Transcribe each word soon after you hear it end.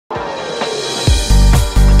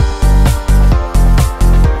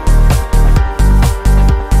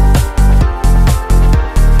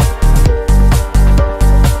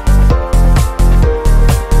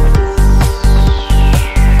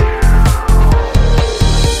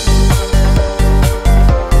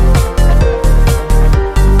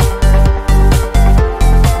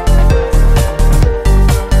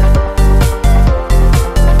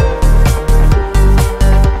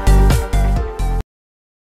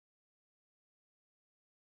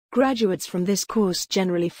Graduates from this course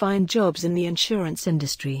generally find jobs in the insurance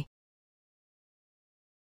industry.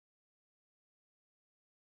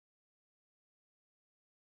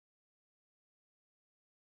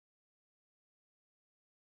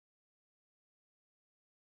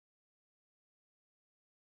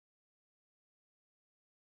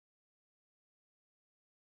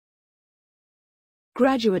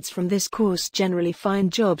 Graduates from this course generally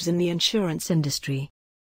find jobs in the insurance industry.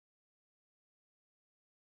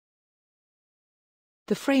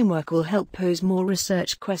 The framework will help pose more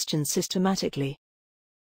research questions systematically.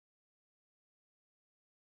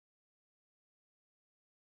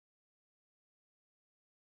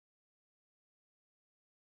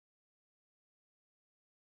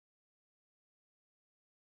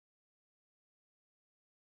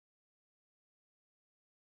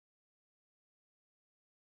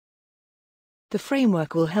 The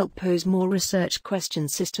framework will help pose more research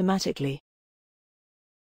questions systematically.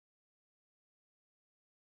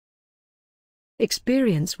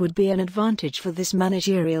 Experience would be an advantage for this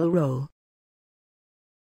managerial role.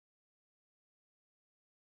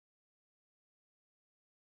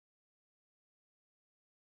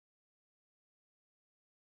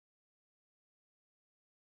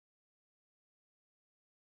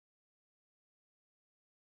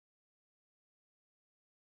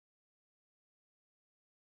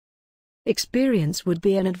 Experience would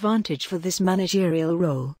be an advantage for this managerial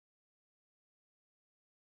role.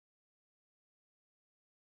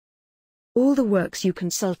 All the works you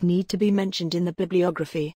consult need to be mentioned in the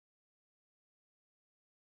bibliography.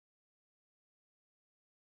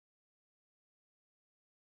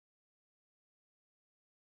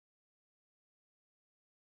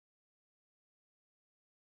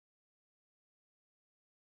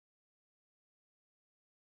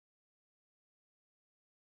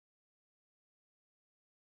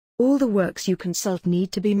 All the works you consult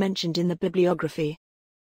need to be mentioned in the bibliography.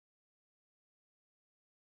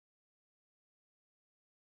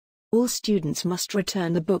 All students must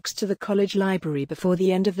return the books to the college library before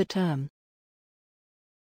the end of the term.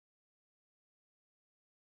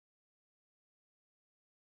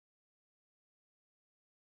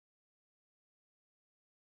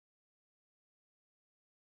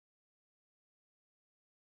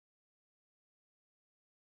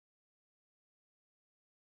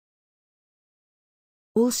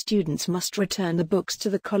 All students must return the books to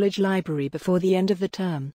the college library before the end of the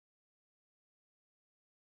term.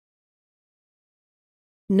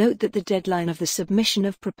 Note that the deadline of the submission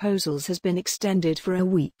of proposals has been extended for a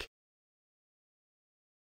week.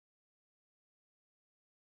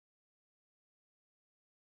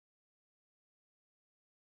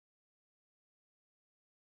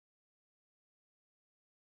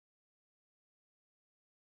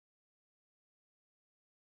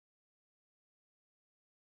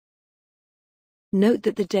 Note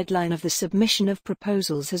that the deadline of the submission of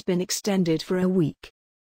proposals has been extended for a week.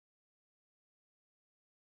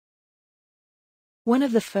 One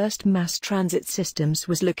of the first mass transit systems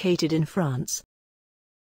was located in France.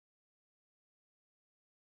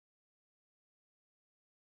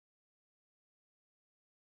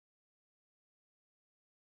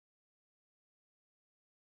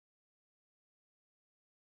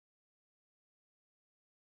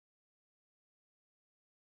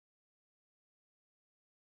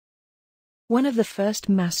 One of the first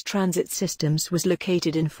mass transit systems was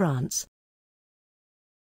located in France.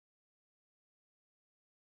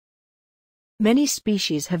 Many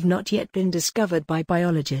species have not yet been discovered by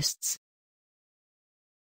biologists.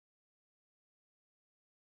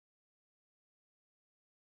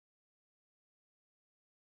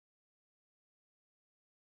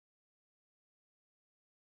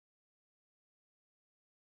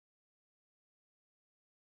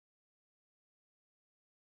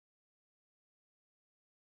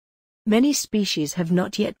 Many species have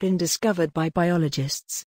not yet been discovered by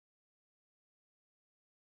biologists.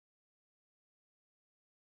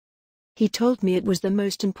 He told me it was the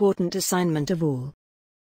most important assignment of all.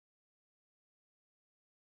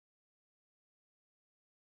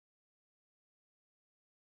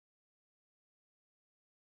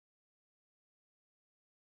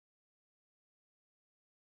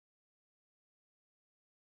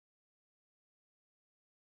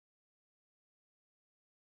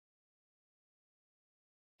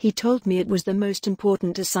 He told me it was the most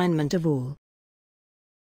important assignment of all.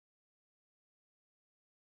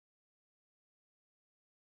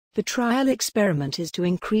 The trial experiment is to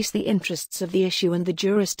increase the interests of the issue and the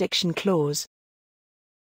jurisdiction clause.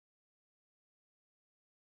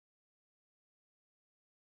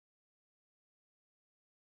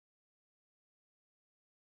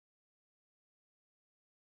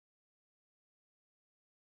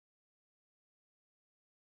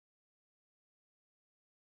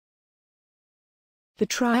 The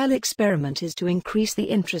trial experiment is to increase the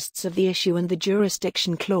interests of the issue and the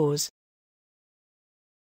jurisdiction clause.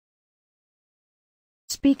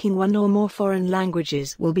 Speaking one or more foreign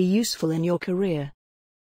languages will be useful in your career.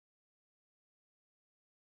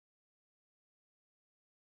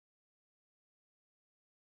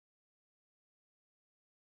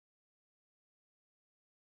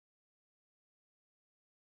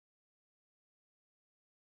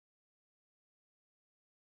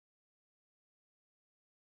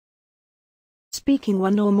 Speaking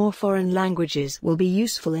one or more foreign languages will be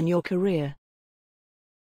useful in your career.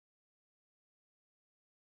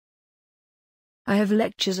 I have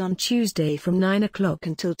lectures on Tuesday from 9 o'clock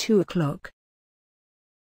until 2 o'clock.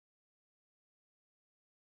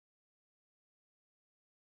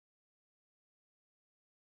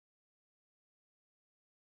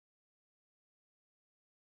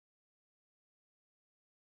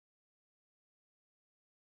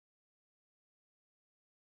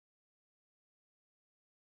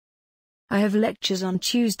 I have lectures on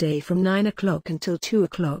Tuesday from 9 o'clock until 2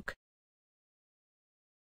 o'clock.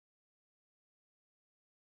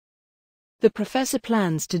 The professor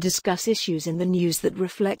plans to discuss issues in the news that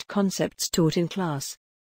reflect concepts taught in class.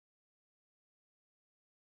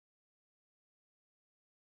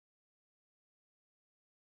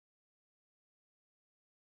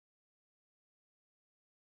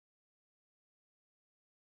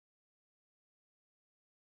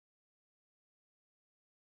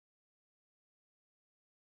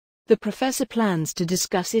 The professor plans to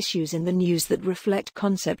discuss issues in the news that reflect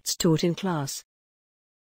concepts taught in class.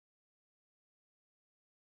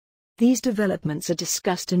 These developments are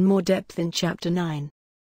discussed in more depth in Chapter 9.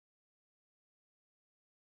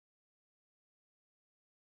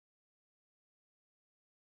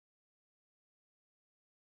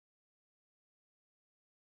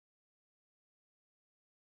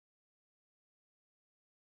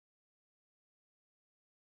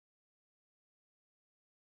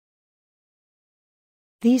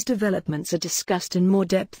 These developments are discussed in more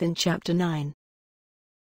depth in Chapter 9.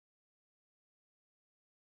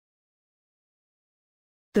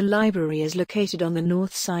 The library is located on the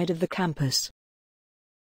north side of the campus.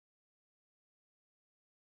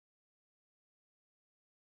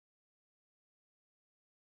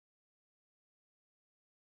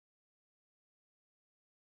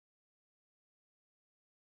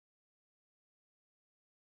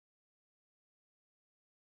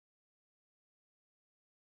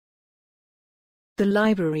 The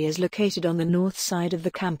library is located on the north side of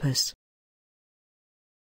the campus.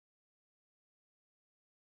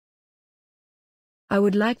 I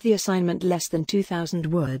would like the assignment less than 2,000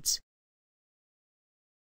 words.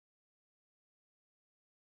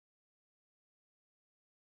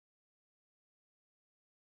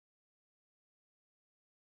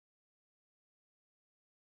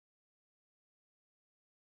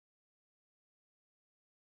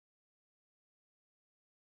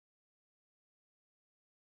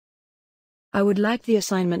 I would like the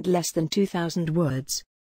assignment less than 2,000 words.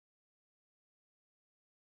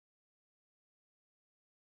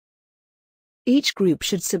 Each group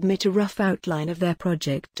should submit a rough outline of their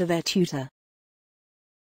project to their tutor.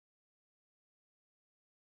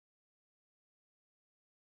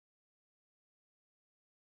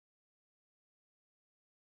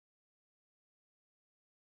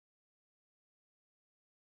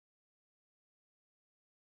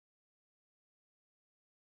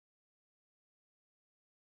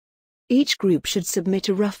 Each group should submit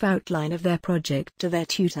a rough outline of their project to their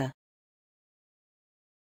tutor.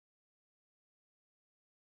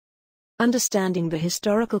 Understanding the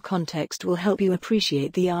historical context will help you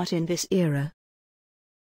appreciate the art in this era.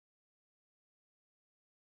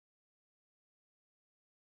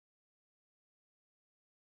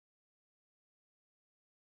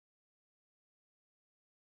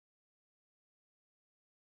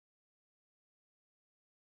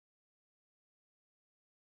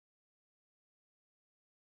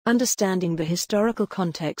 Understanding the historical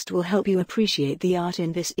context will help you appreciate the art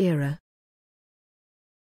in this era.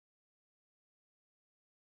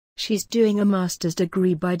 She's doing a master's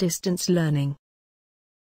degree by distance learning.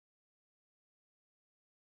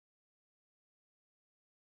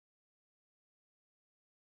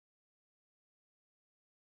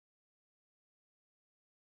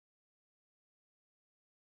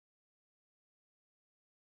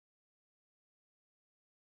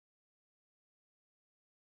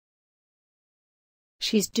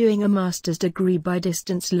 She's doing a master's degree by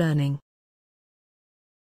distance learning.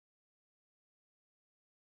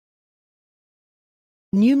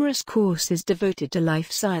 Numerous courses devoted to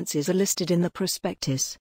life sciences are listed in the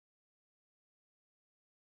prospectus.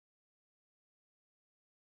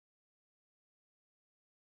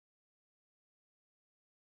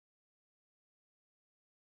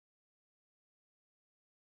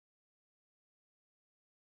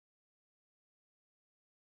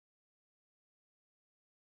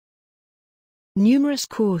 Numerous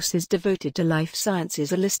courses devoted to life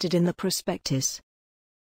sciences are listed in the prospectus.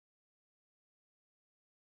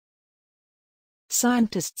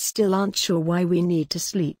 Scientists still aren't sure why we need to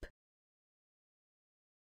sleep.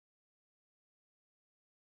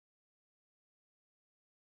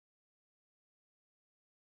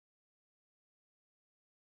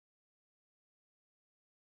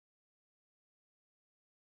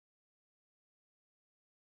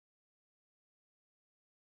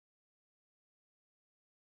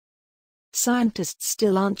 Scientists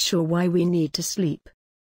still aren't sure why we need to sleep.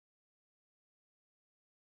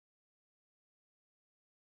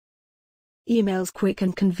 Emails quick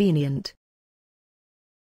and convenient.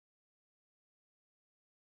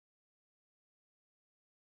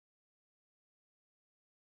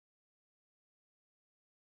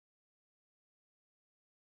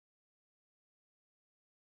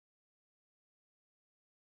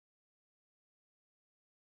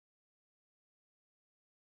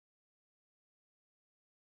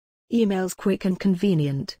 Emails quick and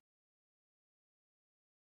convenient.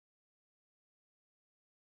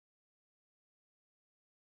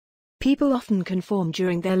 People often conform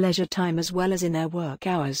during their leisure time as well as in their work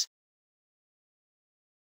hours.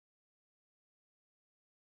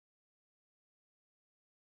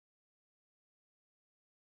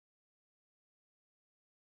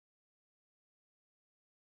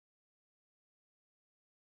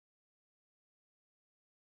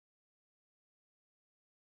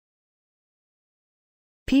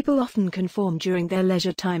 People often conform during their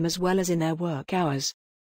leisure time as well as in their work hours.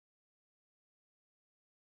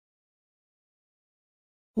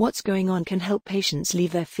 What's going on can help patients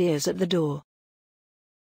leave their fears at the door.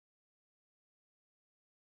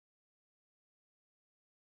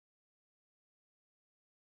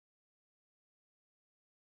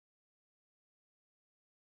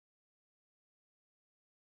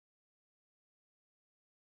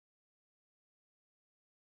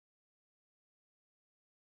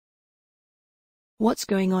 What's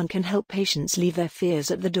going on can help patients leave their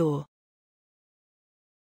fears at the door.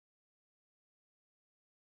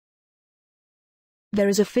 There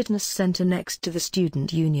is a fitness center next to the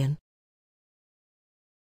student union.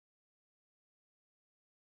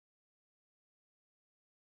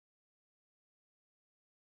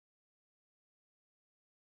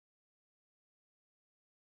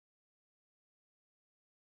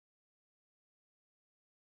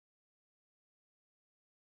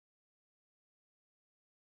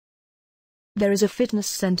 There is a fitness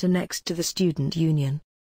center next to the student union.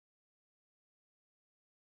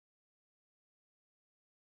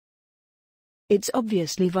 It's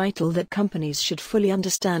obviously vital that companies should fully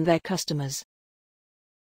understand their customers.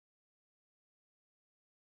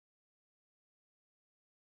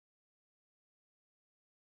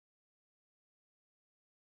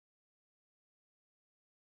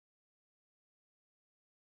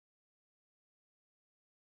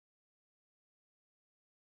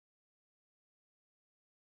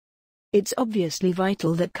 It's obviously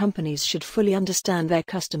vital that companies should fully understand their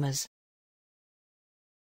customers.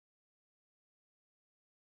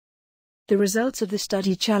 The results of the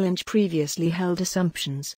study challenge previously held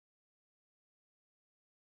assumptions.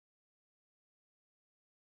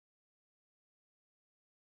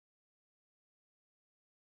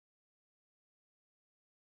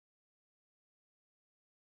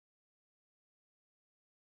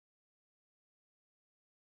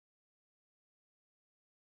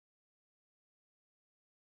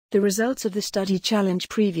 The results of the study challenge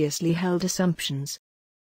previously held assumptions.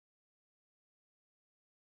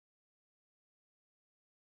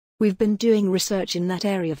 We've been doing research in that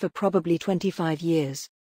area for probably 25 years.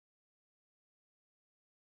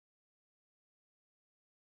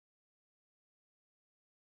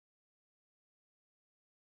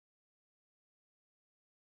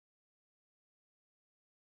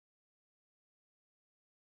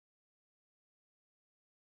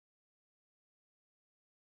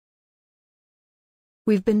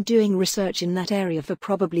 We've been doing research in that area for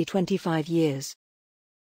probably 25 years.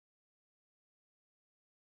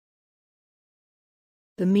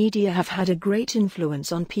 The media have had a great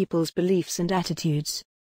influence on people's beliefs and attitudes.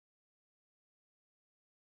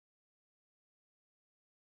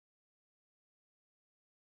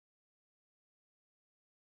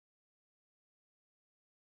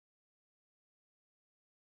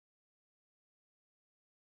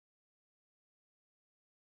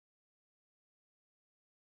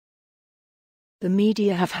 The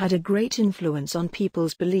media have had a great influence on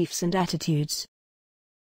people's beliefs and attitudes.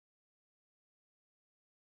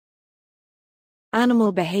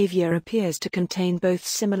 Animal behavior appears to contain both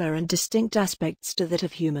similar and distinct aspects to that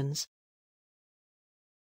of humans.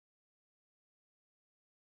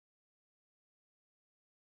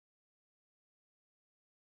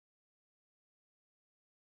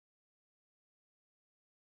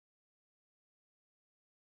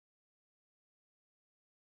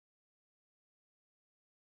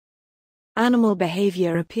 Animal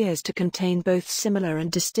behavior appears to contain both similar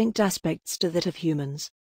and distinct aspects to that of humans.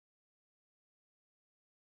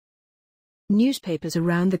 Newspapers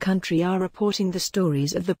around the country are reporting the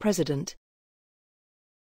stories of the president.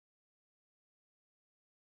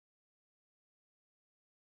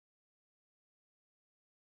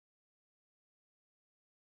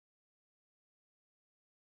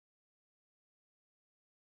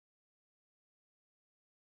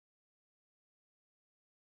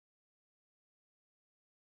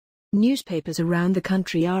 Newspapers around the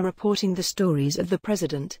country are reporting the stories of the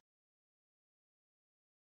president.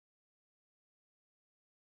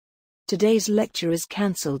 Today's lecture is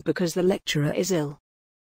cancelled because the lecturer is ill.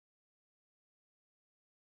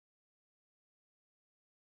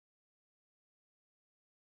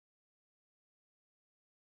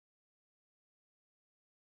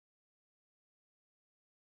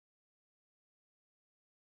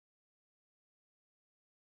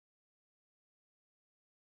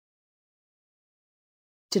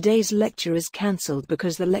 Today's lecture is cancelled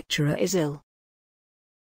because the lecturer is ill.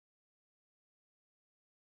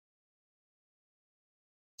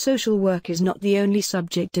 Social work is not the only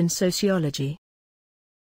subject in sociology.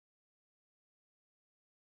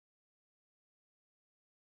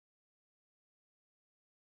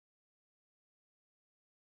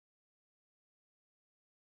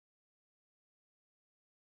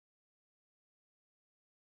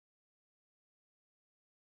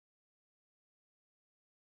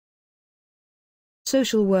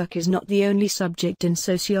 Social work is not the only subject in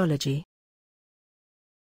sociology.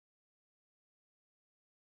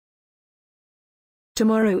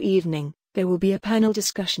 Tomorrow evening, there will be a panel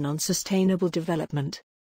discussion on sustainable development.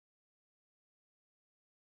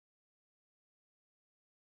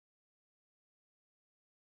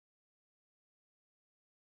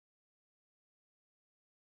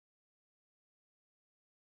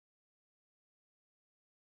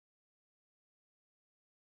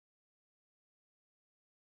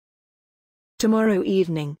 Tomorrow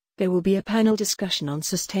evening, there will be a panel discussion on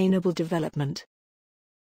sustainable development.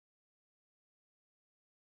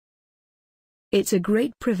 It's a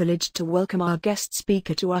great privilege to welcome our guest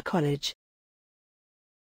speaker to our college.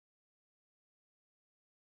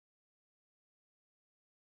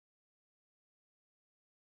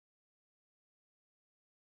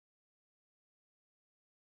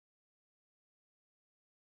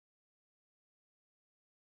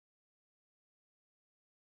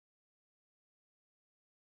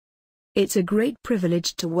 It's a great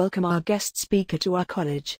privilege to welcome our guest speaker to our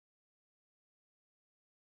college.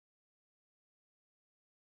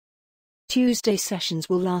 Tuesday sessions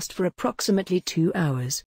will last for approximately 2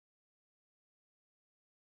 hours.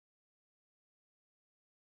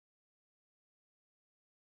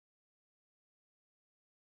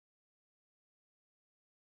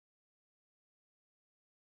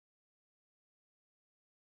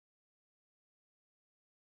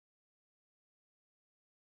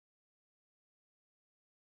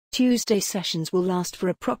 Tuesday sessions will last for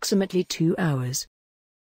approximately 2 hours.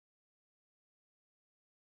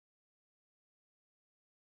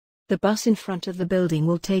 The bus in front of the building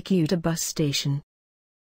will take you to bus station.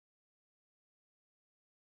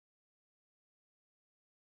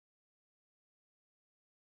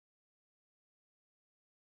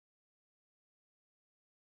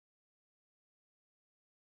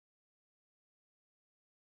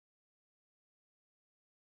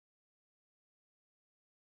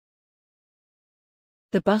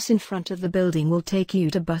 The bus in front of the building will take you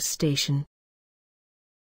to bus station.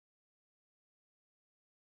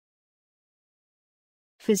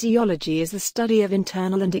 Physiology is the study of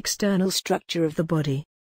internal and external structure of the body.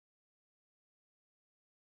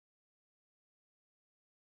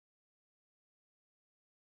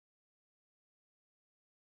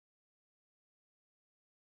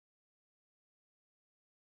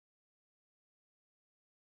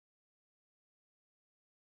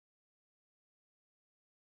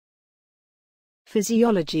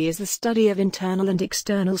 Physiology is the study of internal and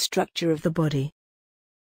external structure of the body.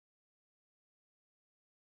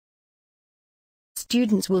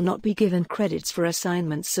 Students will not be given credits for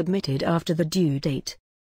assignments submitted after the due date.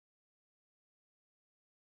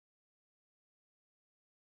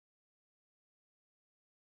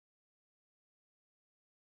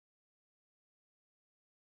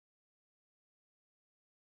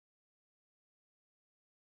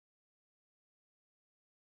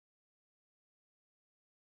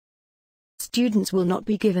 Students will not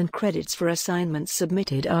be given credits for assignments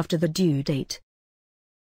submitted after the due date.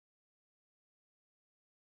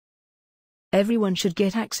 Everyone should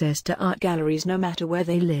get access to art galleries no matter where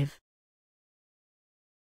they live.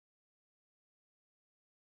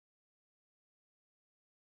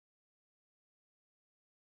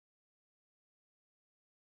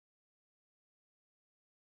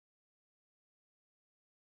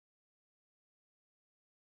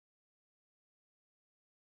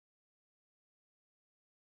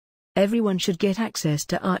 Everyone should get access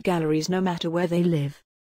to art galleries no matter where they live.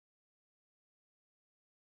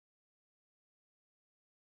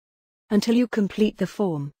 Until you complete the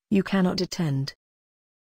form, you cannot attend.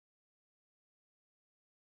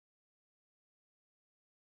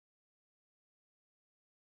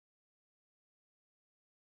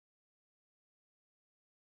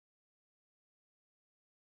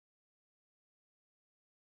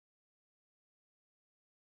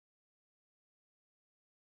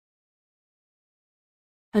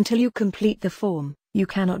 Until you complete the form, you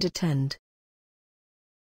cannot attend.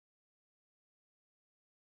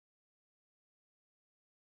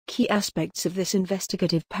 Key aspects of this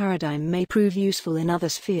investigative paradigm may prove useful in other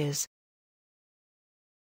spheres.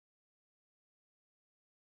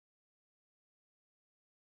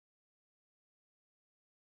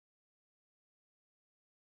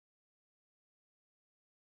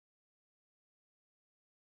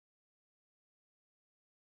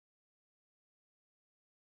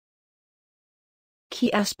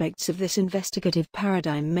 Key aspects of this investigative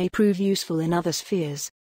paradigm may prove useful in other spheres.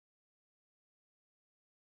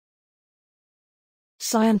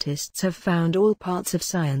 Scientists have found all parts of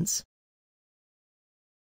science.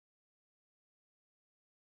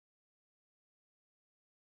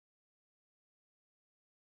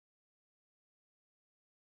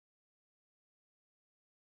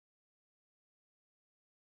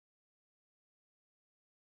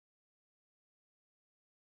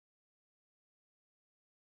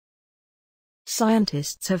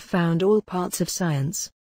 Scientists have found all parts of science.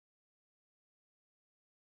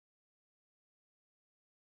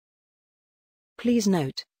 Please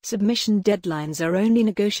note, submission deadlines are only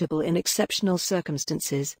negotiable in exceptional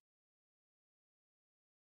circumstances.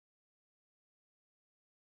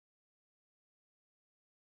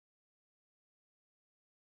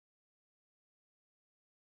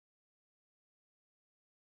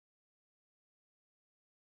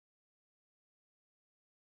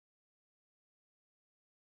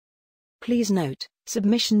 Please note,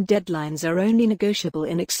 submission deadlines are only negotiable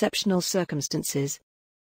in exceptional circumstances.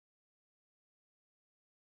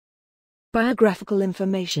 Biographical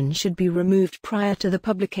information should be removed prior to the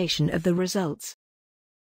publication of the results.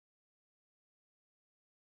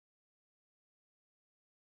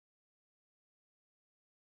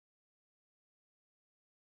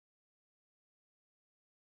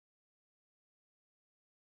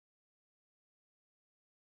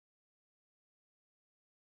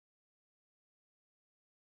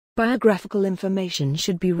 Biographical information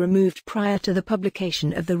should be removed prior to the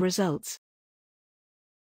publication of the results.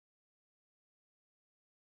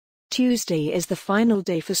 Tuesday is the final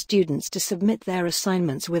day for students to submit their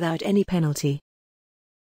assignments without any penalty.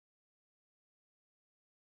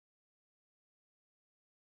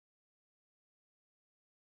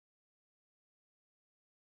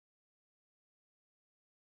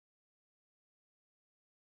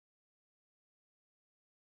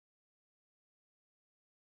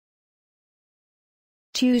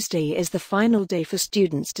 Tuesday is the final day for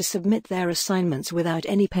students to submit their assignments without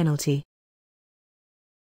any penalty.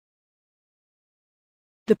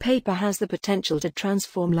 The paper has the potential to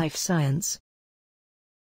transform life science.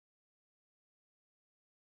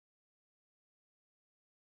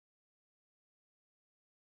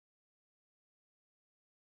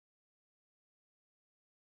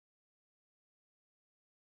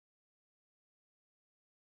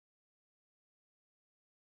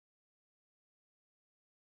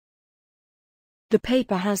 The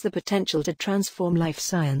paper has the potential to transform life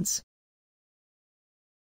science.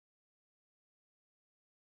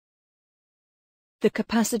 The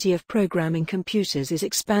capacity of programming computers is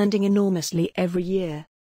expanding enormously every year.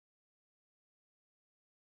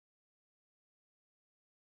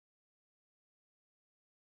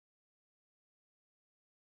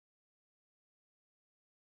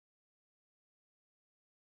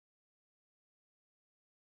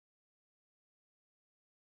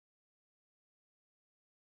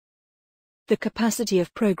 The capacity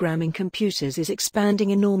of programming computers is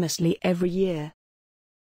expanding enormously every year.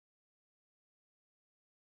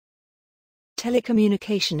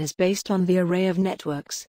 Telecommunication is based on the array of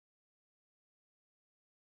networks.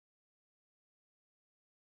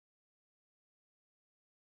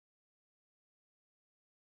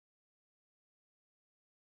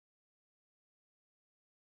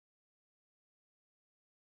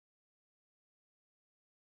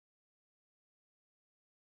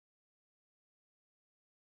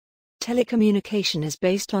 Telecommunication is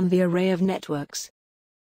based on the array of networks.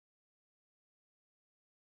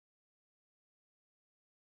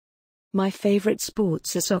 My favorite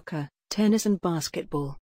sports are soccer, tennis and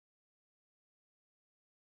basketball.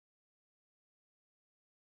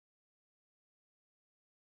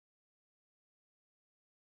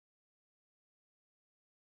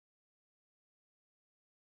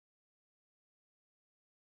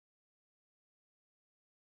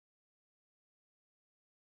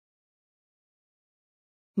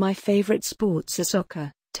 My favorite sports are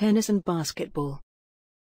soccer, tennis and basketball.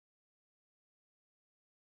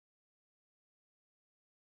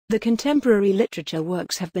 The contemporary literature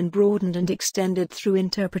works have been broadened and extended through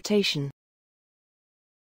interpretation.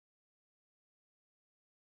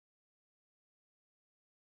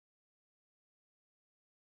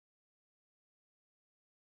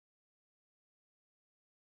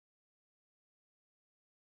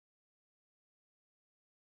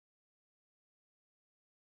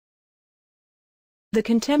 The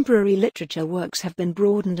contemporary literature works have been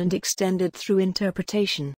broadened and extended through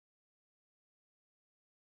interpretation.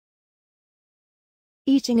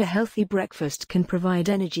 Eating a healthy breakfast can provide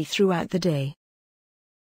energy throughout the day.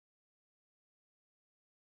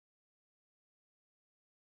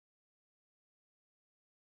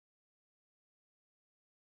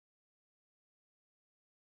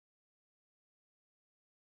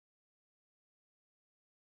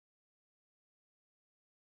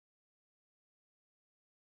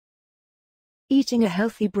 Eating a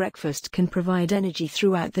healthy breakfast can provide energy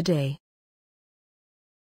throughout the day.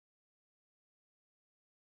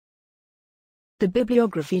 The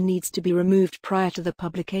bibliography needs to be removed prior to the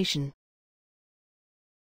publication.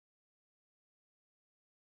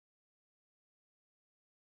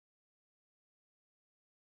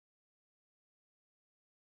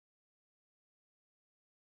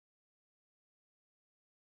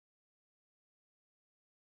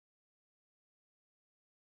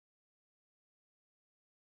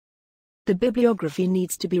 The bibliography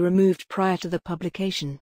needs to be removed prior to the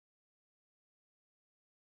publication.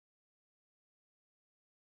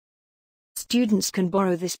 Students can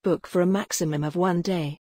borrow this book for a maximum of 1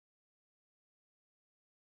 day.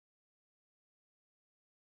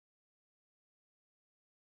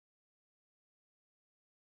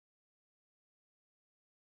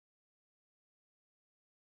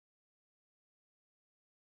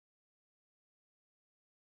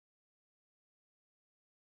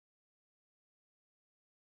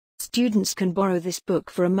 Students can borrow this book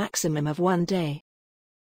for a maximum of 1 day.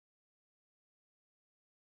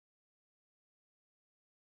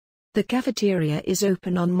 The cafeteria is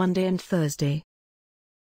open on Monday and Thursday.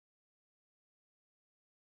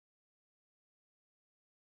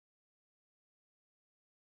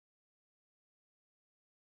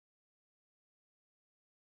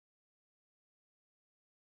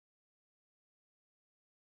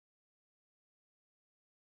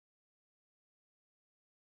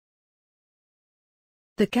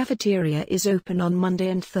 The cafeteria is open on Monday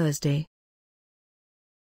and Thursday.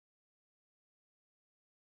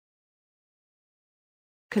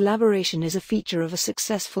 Collaboration is a feature of a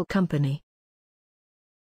successful company.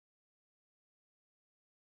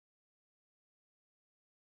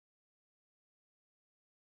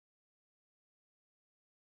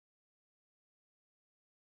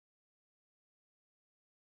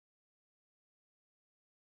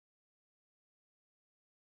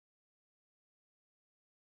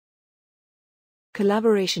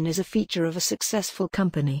 Collaboration is a feature of a successful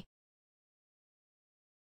company.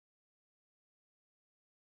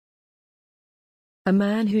 A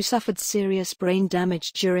man who suffered serious brain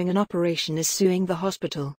damage during an operation is suing the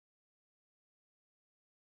hospital.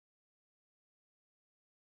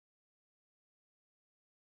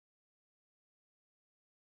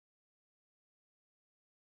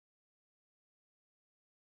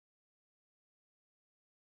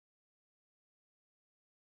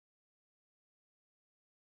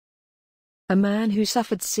 A man who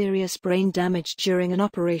suffered serious brain damage during an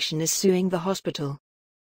operation is suing the hospital.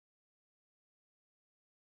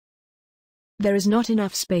 There is not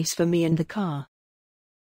enough space for me in the car.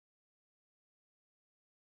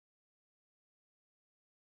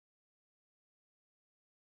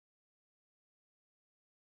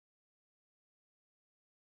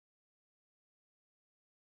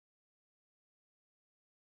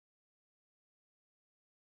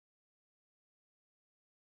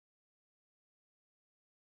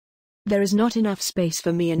 There is not enough space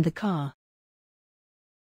for me in the car.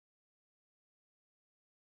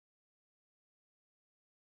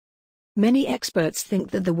 Many experts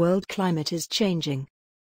think that the world climate is changing.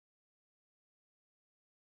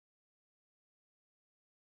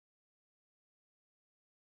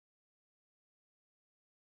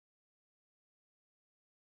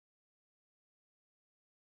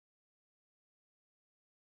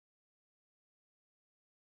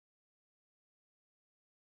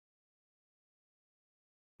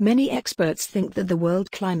 Many experts think that the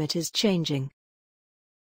world climate is changing.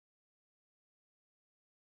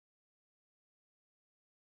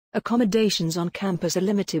 Accommodations on campus are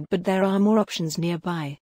limited, but there are more options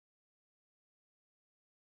nearby.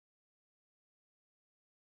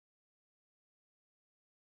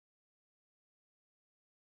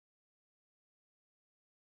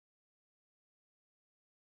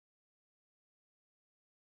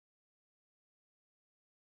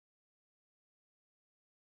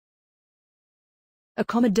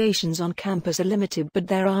 Accommodations on campus are limited, but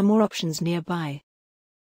there are more options nearby.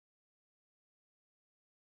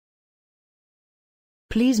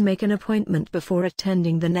 Please make an appointment before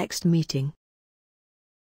attending the next meeting.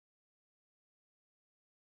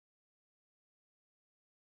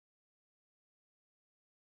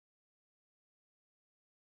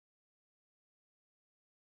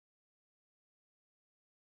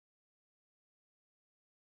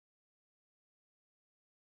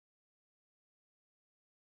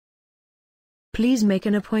 Please make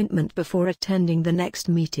an appointment before attending the next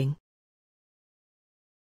meeting.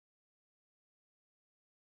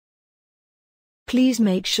 Please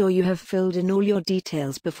make sure you have filled in all your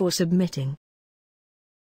details before submitting.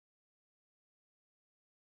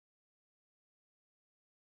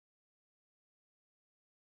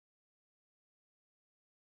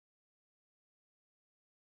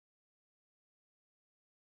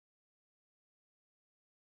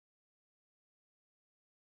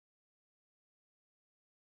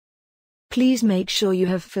 Please make sure you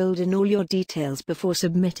have filled in all your details before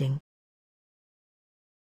submitting.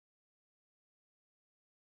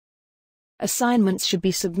 Assignments should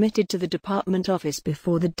be submitted to the department office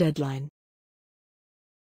before the deadline.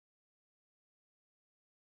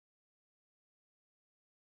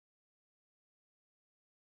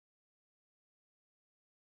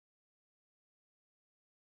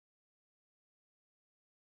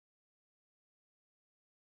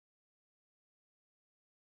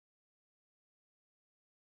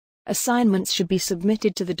 Assignments should be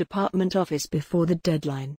submitted to the department office before the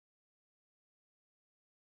deadline.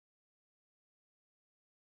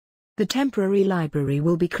 The temporary library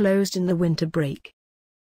will be closed in the winter break.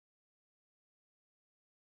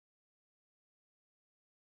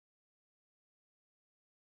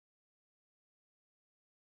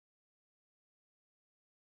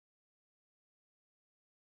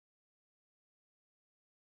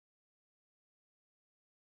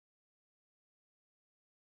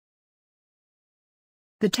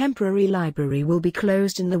 The temporary library will be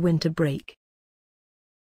closed in the winter break.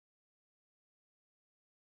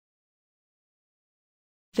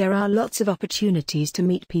 There are lots of opportunities to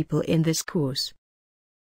meet people in this course.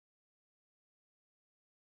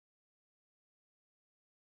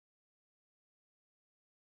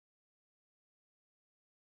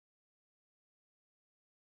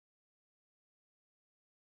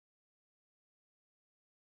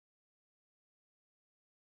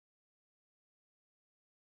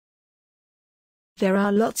 There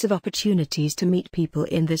are lots of opportunities to meet people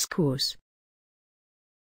in this course.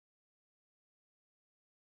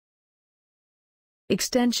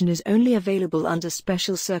 Extension is only available under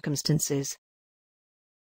special circumstances.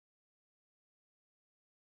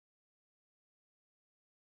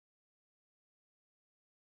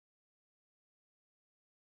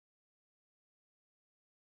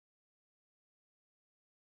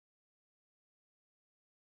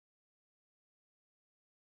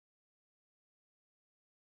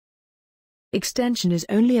 Extension is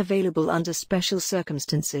only available under special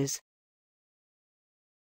circumstances.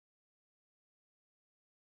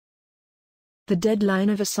 The deadline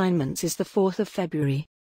of assignments is the 4th of February.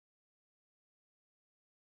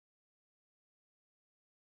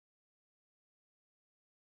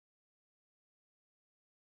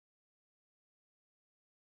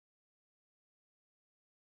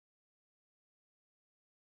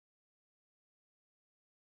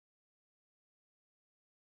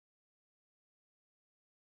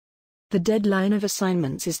 The deadline of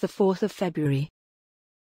assignments is the 4th of February.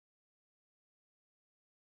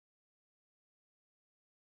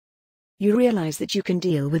 You realize that you can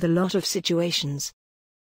deal with a lot of situations.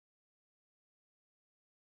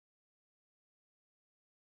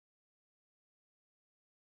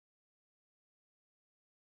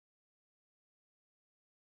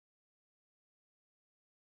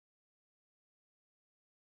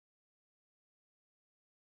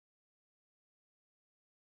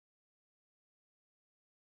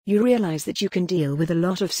 You realize that you can deal with a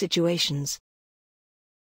lot of situations.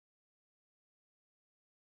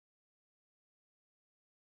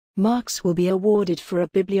 Marks will be awarded for a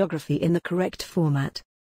bibliography in the correct format.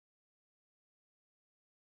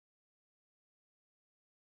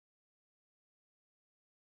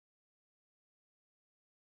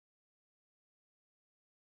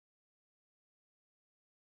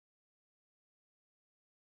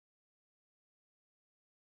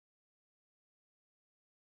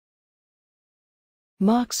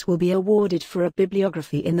 Marks will be awarded for a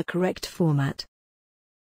bibliography in the correct format.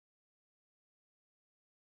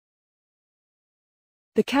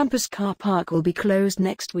 The campus car park will be closed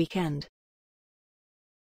next weekend.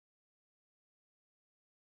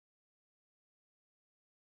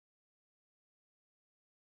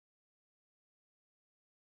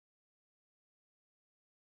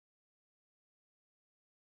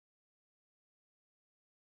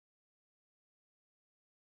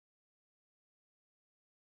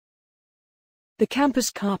 The campus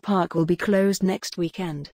car park will be closed next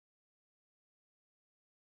weekend.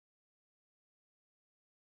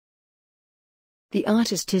 The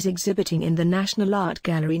artist is exhibiting in the National Art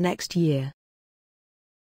Gallery next year.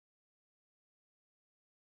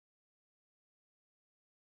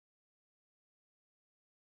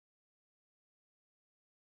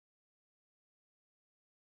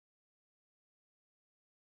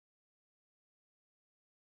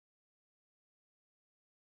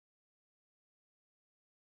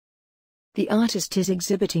 The artist is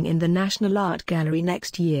exhibiting in the National Art Gallery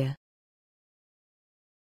next year.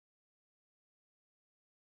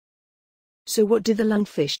 So what did the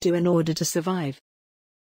lungfish do in order to survive?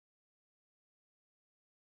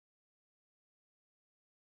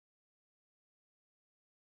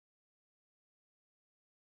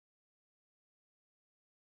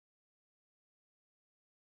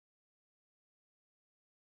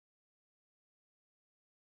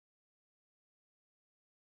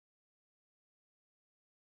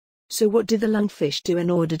 So what did the lungfish do in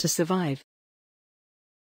order to survive?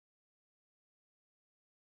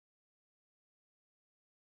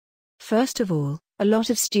 First of all, a lot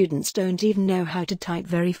of students don't even know how to type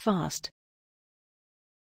very fast.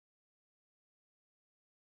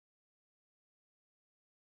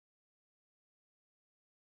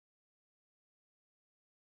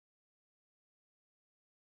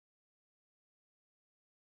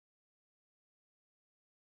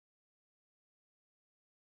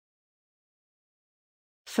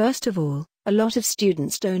 First of all, a lot of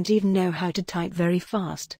students don't even know how to type very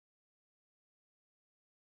fast.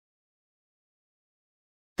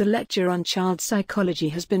 The lecture on child psychology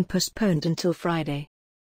has been postponed until Friday.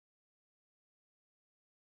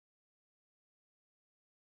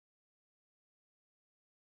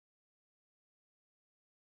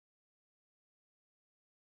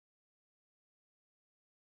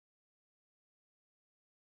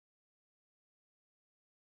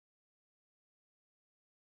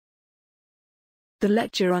 The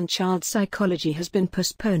lecture on child psychology has been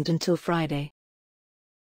postponed until Friday.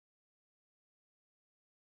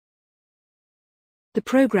 The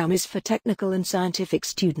program is for technical and scientific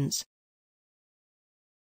students.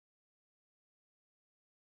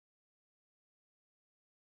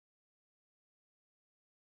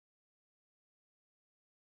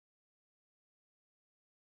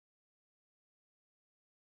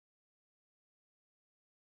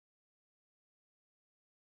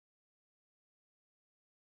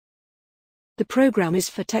 The program is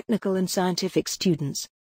for technical and scientific students.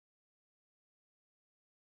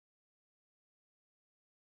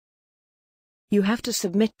 You have to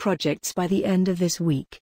submit projects by the end of this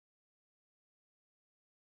week.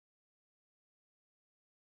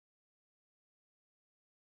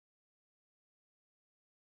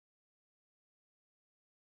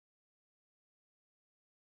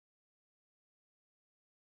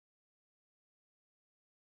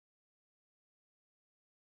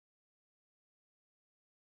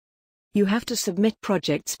 You have to submit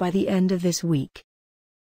projects by the end of this week.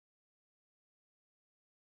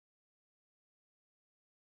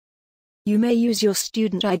 You may use your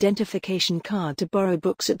student identification card to borrow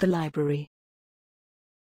books at the library.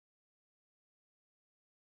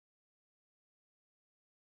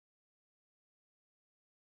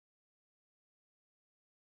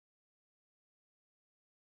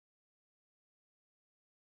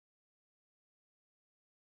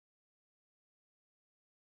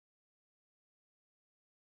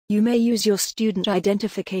 You may use your student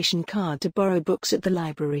identification card to borrow books at the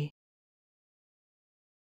library.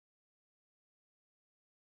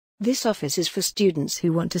 This office is for students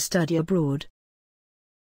who want to study abroad.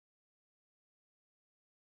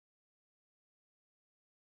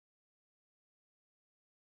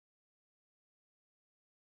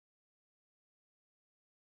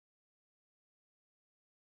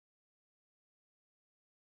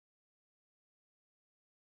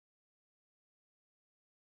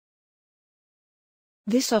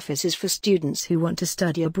 This office is for students who want to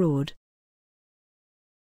study abroad.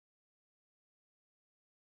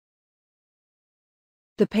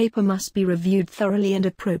 The paper must be reviewed thoroughly and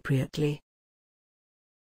appropriately.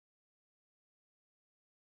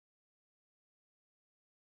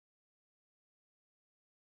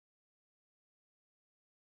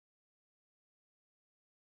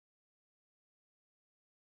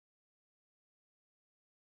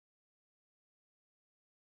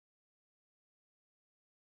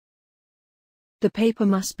 The paper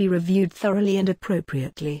must be reviewed thoroughly and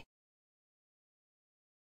appropriately.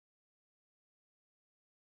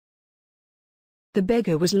 The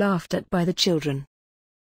beggar was laughed at by the children.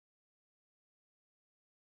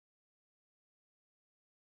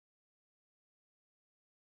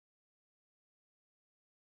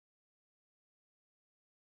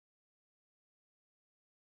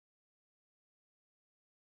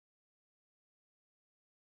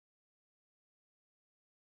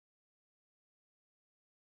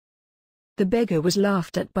 The beggar was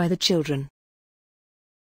laughed at by the children.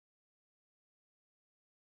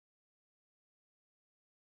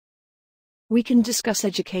 We can discuss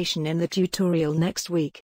education in the tutorial next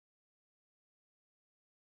week.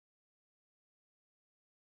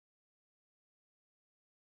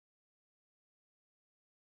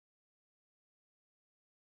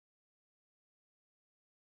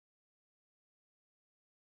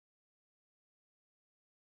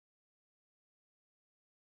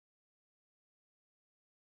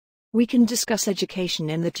 We can discuss education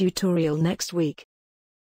in the tutorial next week.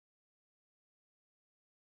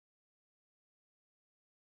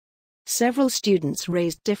 Several students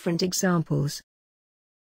raised different examples.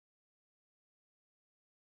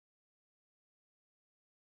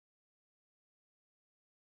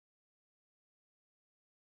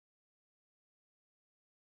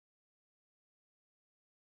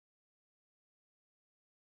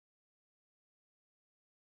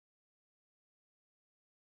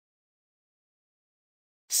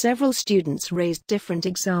 Several students raised different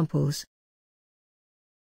examples.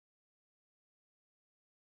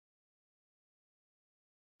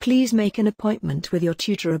 Please make an appointment with your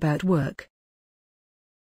tutor about work.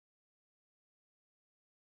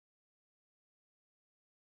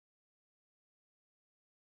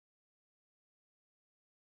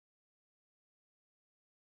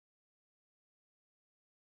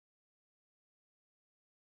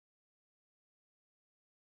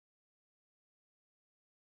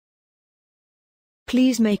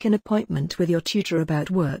 Please make an appointment with your tutor about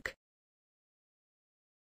work.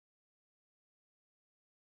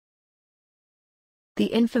 The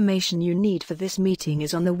information you need for this meeting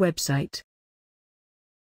is on the website.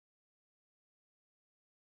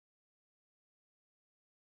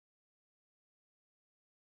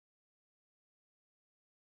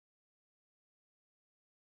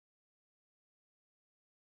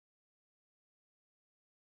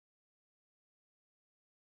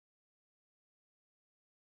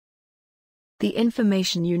 The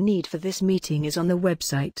information you need for this meeting is on the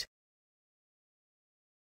website.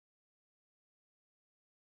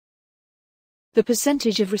 The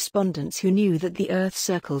percentage of respondents who knew that the Earth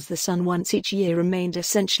circles the Sun once each year remained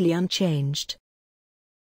essentially unchanged.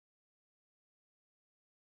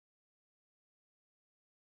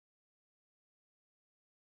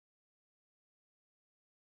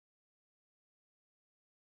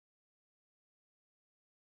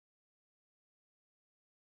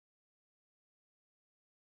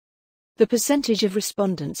 The percentage of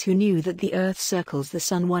respondents who knew that the Earth circles the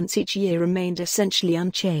Sun once each year remained essentially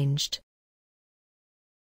unchanged.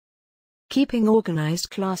 Keeping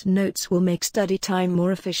organized class notes will make study time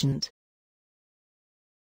more efficient.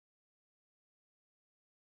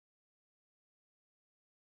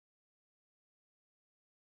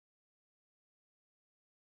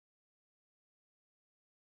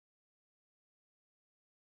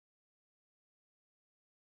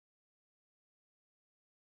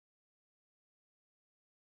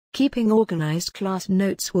 Keeping organized class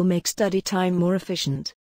notes will make study time more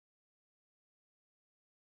efficient.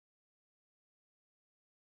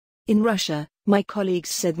 In Russia, my colleagues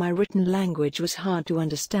said my written language was hard to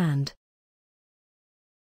understand.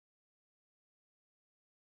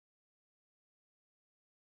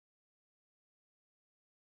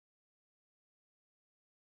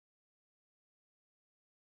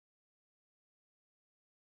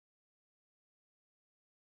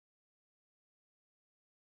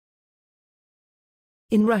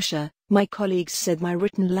 In Russia, my colleagues said my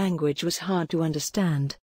written language was hard to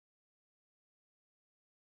understand.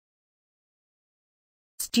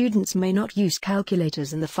 Students may not use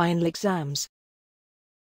calculators in the final exams.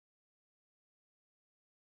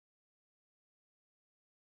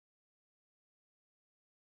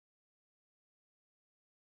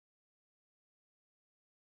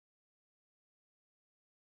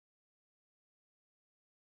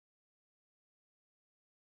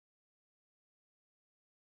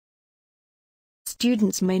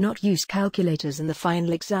 Students may not use calculators in the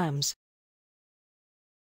final exams.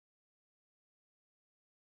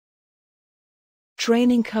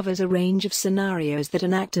 Training covers a range of scenarios that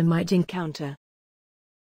an actor might encounter.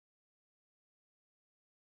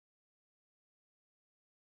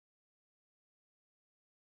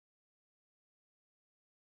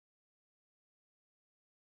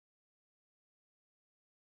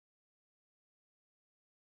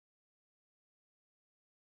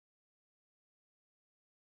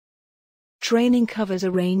 Training covers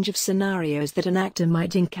a range of scenarios that an actor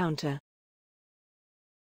might encounter.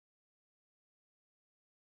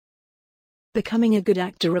 Becoming a good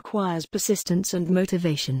actor requires persistence and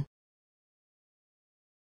motivation.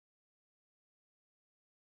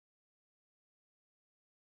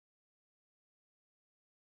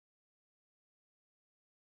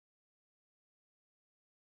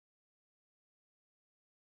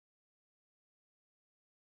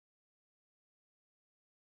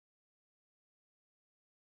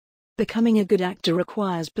 Becoming a good actor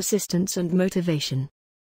requires persistence and motivation.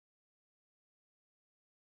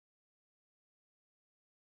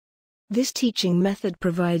 This teaching method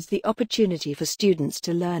provides the opportunity for students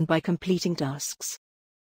to learn by completing tasks.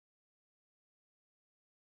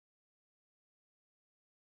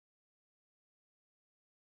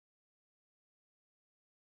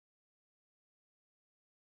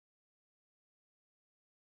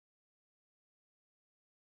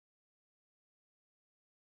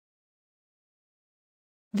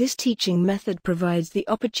 This teaching method provides the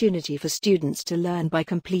opportunity for students to learn by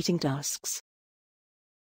completing tasks.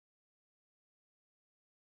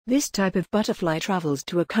 This type of butterfly travels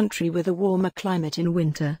to a country with a warmer climate in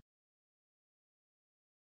winter.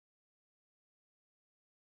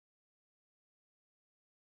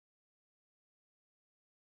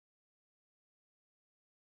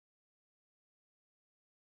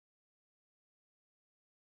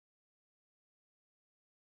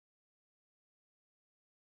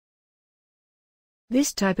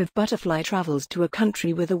 This type of butterfly travels to a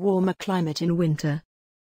country with a warmer climate in winter.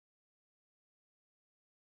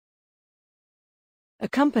 A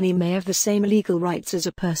company may have the same legal rights as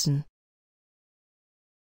a person.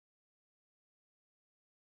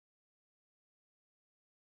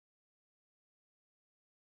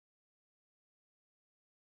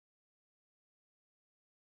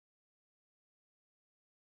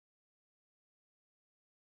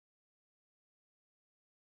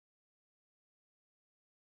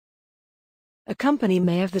 A company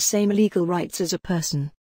may have the same legal rights as a person.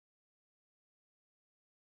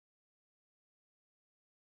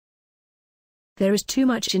 There is too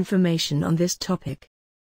much information on this topic.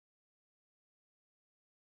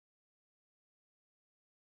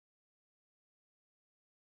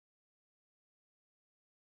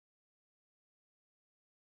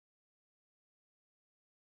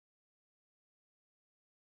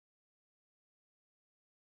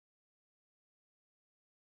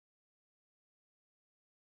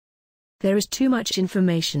 There is too much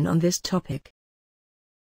information on this topic.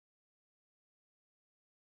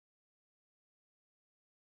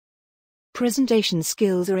 Presentation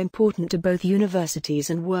skills are important to both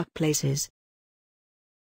universities and workplaces.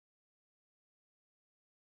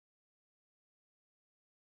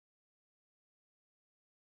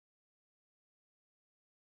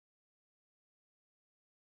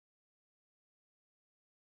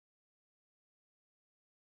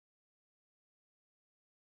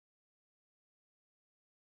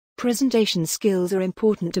 Presentation skills are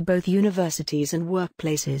important to both universities and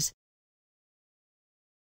workplaces.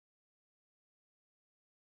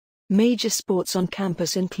 Major sports on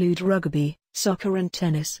campus include rugby, soccer and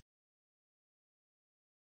tennis.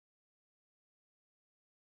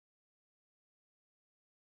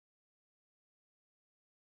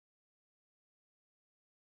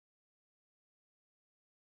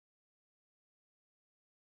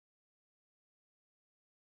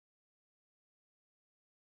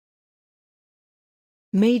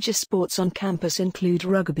 Major sports on campus include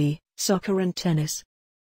rugby, soccer and tennis.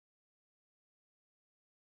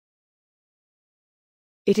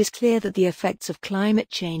 It is clear that the effects of climate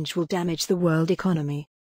change will damage the world economy.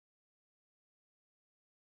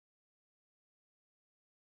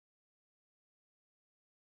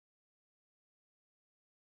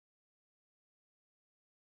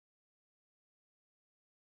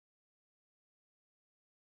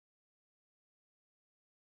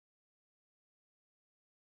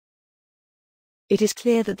 It is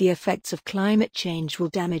clear that the effects of climate change will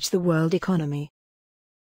damage the world economy.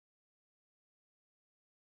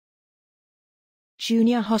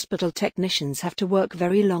 Junior hospital technicians have to work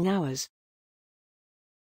very long hours.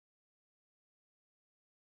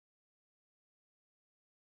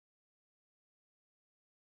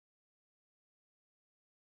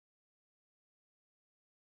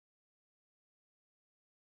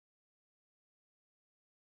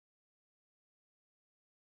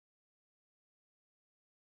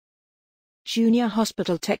 Junior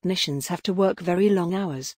hospital technicians have to work very long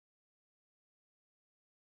hours.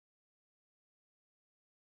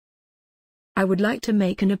 I would like to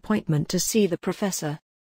make an appointment to see the professor.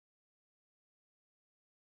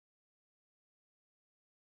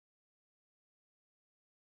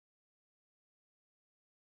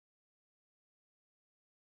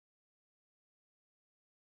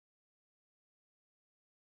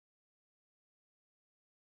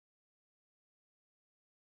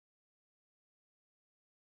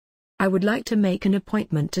 I would like to make an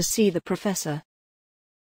appointment to see the professor.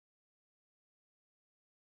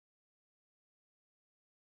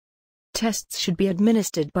 Tests should be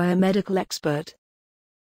administered by a medical expert.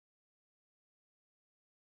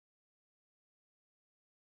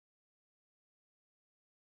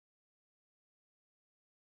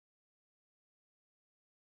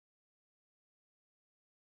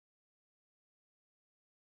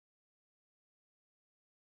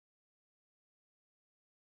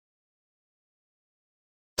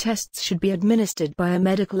 Tests should be administered by a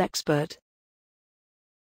medical expert.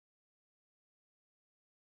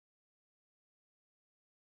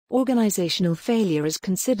 Organizational failure is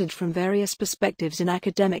considered from various perspectives in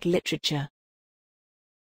academic literature.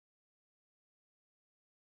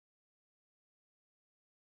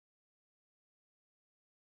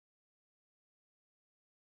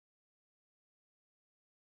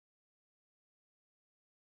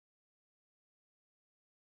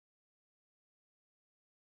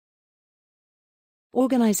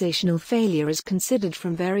 Organizational failure is considered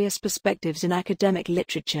from various perspectives in academic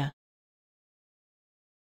literature.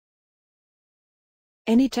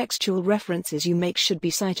 Any textual references you make should be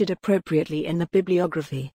cited appropriately in the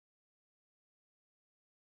bibliography.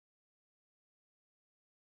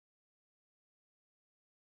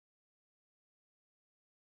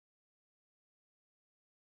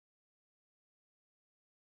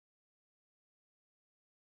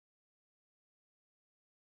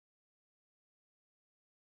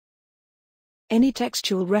 Any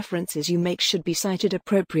textual references you make should be cited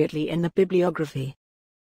appropriately in the bibliography.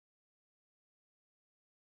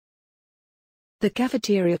 The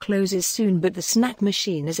cafeteria closes soon, but the snack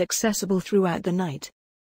machine is accessible throughout the night.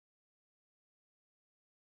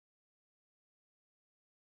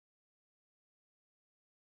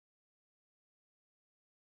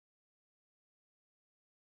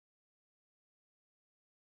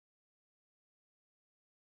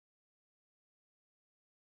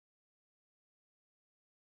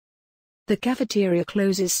 The cafeteria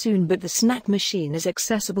closes soon, but the snack machine is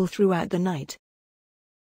accessible throughout the night.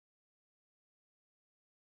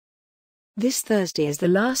 This Thursday is the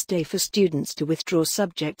last day for students to withdraw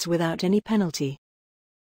subjects without any penalty.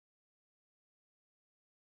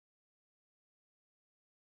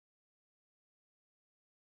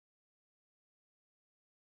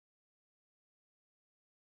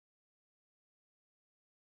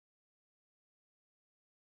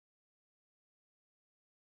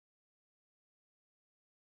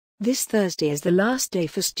 This Thursday is the last day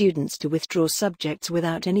for students to withdraw subjects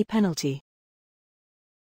without any penalty.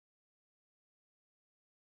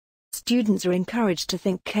 Students are encouraged to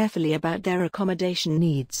think carefully about their accommodation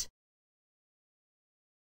needs.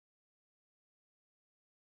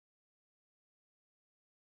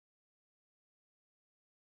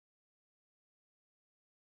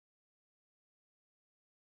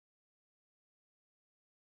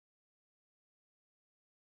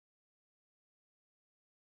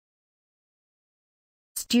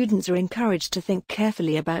 Students are encouraged to think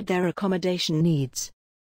carefully about their accommodation needs.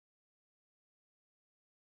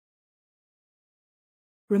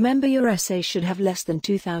 Remember, your essay should have less than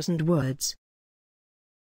 2,000 words.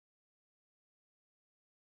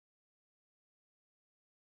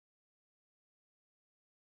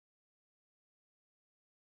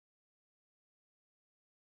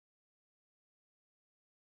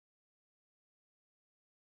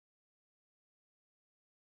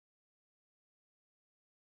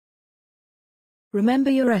 Remember,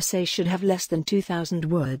 your essay should have less than 2,000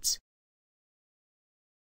 words.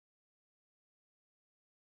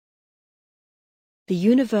 The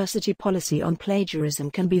university policy on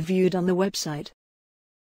plagiarism can be viewed on the website.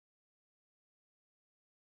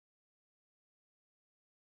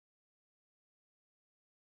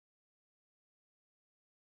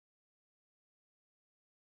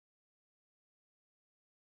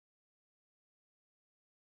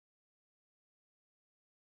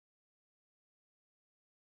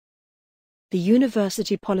 The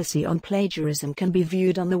university policy on plagiarism can be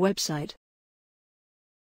viewed on the website.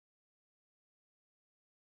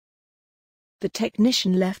 The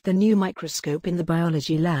technician left the new microscope in the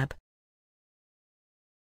biology lab.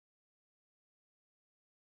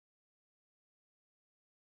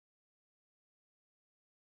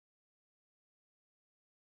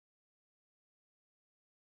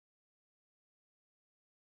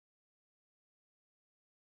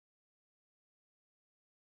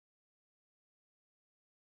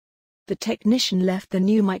 The technician left the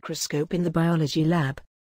new microscope in the biology lab.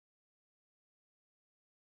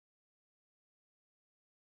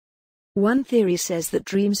 One theory says that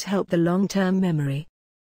dreams help the long-term memory.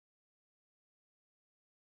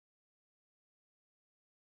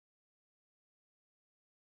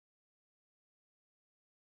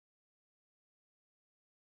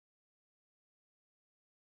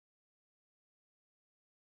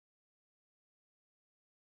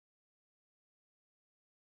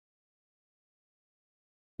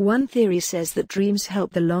 One theory says that dreams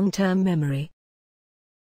help the long-term memory.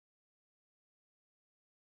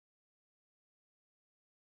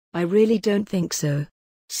 I really don't think so.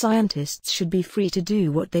 Scientists should be free to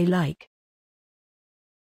do what they like.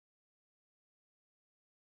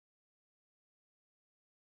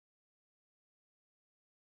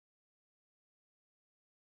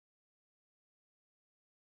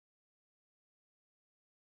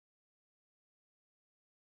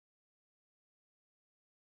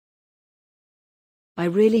 I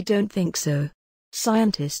really don't think so.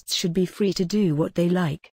 Scientists should be free to do what they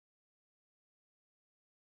like.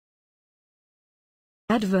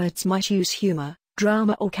 Adverts might use humor,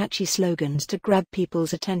 drama or catchy slogans to grab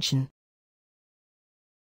people's attention.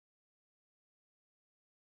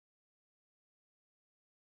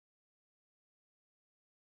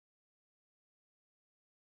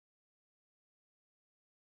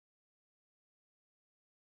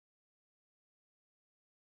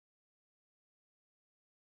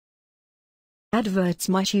 Adverts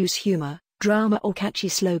might use humor, drama or catchy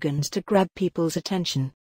slogans to grab people's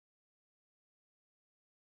attention.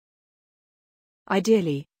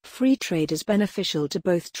 Ideally, free trade is beneficial to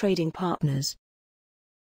both trading partners.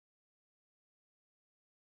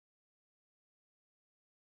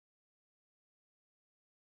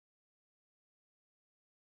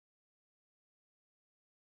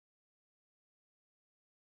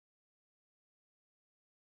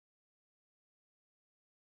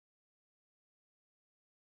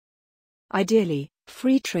 Ideally,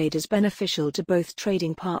 free trade is beneficial to both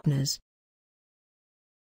trading partners.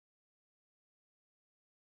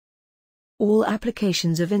 All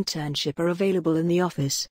applications of internship are available in the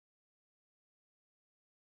office.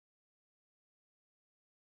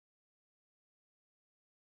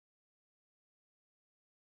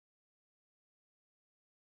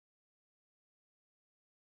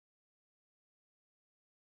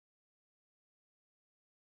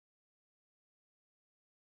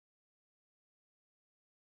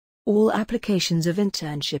 All applications of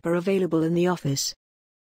internship are available in the office.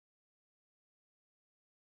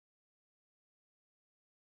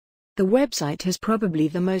 The website has probably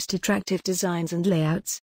the most attractive designs and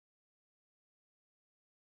layouts.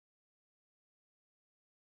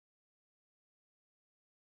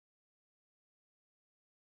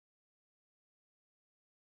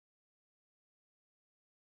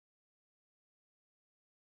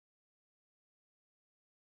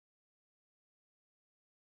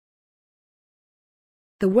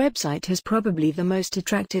 The website has probably the most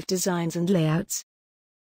attractive designs and layouts.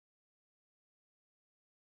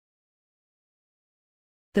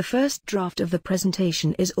 The first draft of the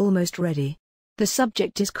presentation is almost ready. The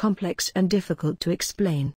subject is complex and difficult to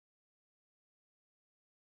explain.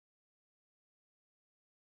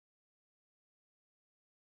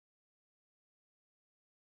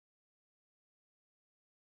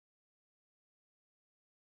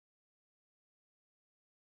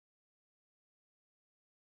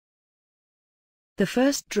 The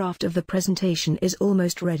first draft of the presentation is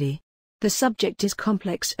almost ready. The subject is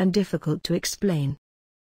complex and difficult to explain.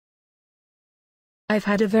 I've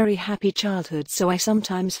had a very happy childhood, so I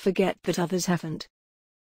sometimes forget that others haven't.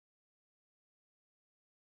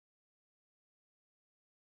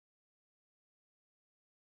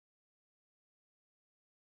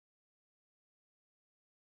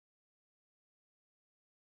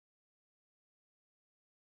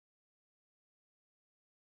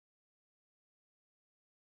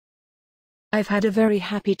 I've had a very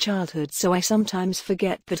happy childhood, so I sometimes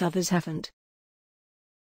forget that others haven't.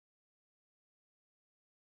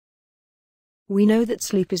 We know that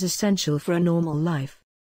sleep is essential for a normal life.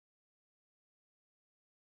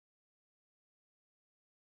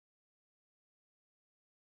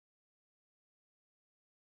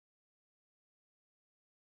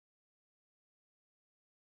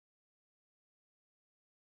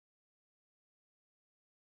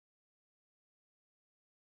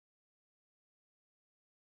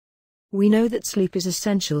 We know that sleep is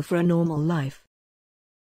essential for a normal life.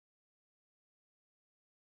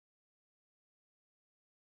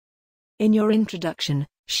 In your introduction,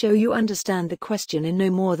 show you understand the question in no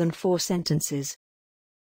more than 4 sentences.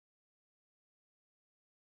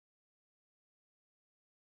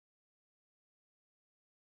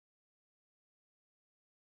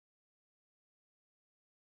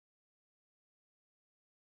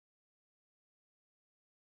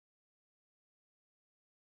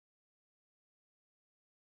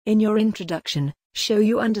 In your introduction, show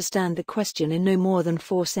you understand the question in no more than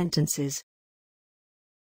 4 sentences.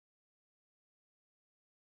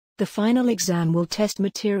 The final exam will test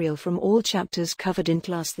material from all chapters covered in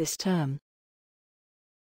class this term.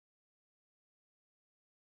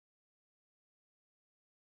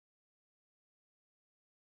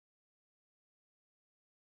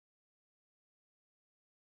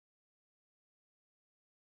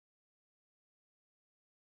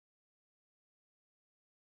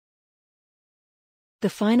 The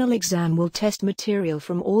final exam will test material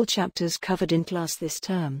from all chapters covered in class this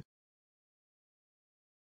term.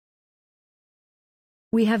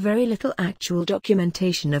 We have very little actual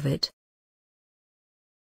documentation of it.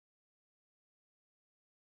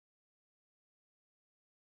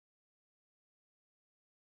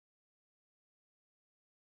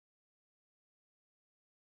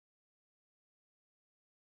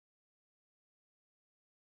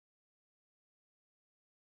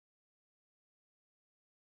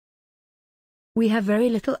 We have very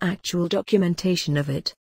little actual documentation of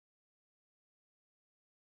it.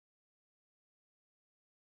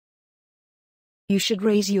 You should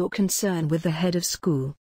raise your concern with the head of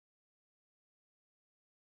school.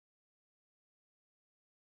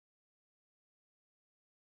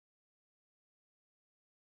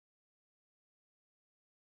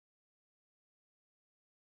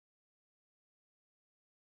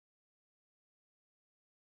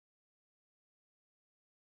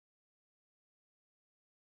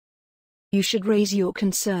 You should raise your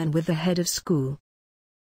concern with the head of school.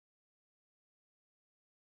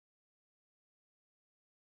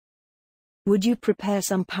 Would you prepare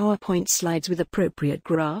some PowerPoint slides with appropriate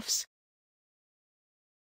graphs?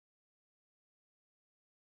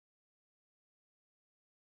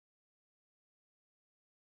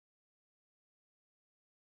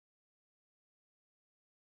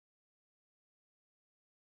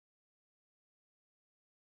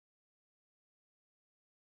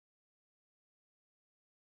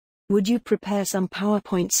 Would you prepare some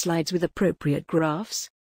PowerPoint slides with appropriate graphs?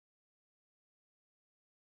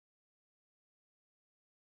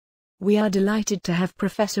 We are delighted to have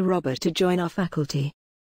Professor Robert to join our faculty.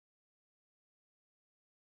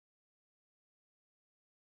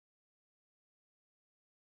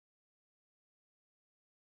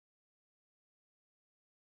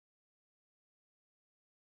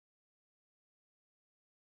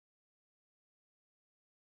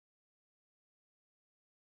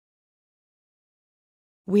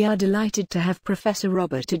 We are delighted to have Professor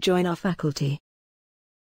Robert to join our faculty.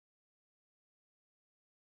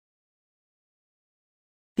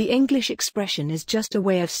 The English expression is just a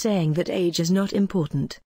way of saying that age is not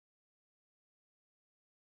important.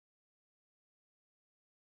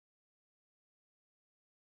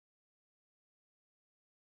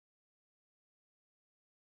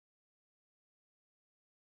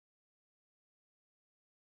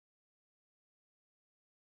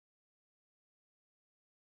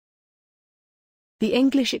 The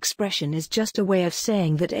English expression is just a way of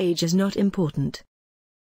saying that age is not important.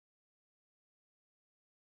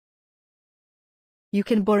 You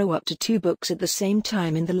can borrow up to 2 books at the same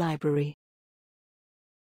time in the library.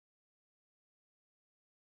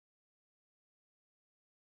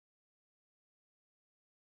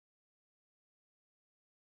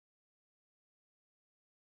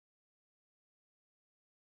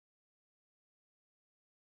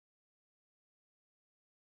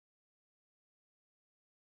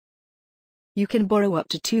 You can borrow up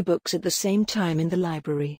to 2 books at the same time in the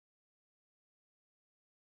library.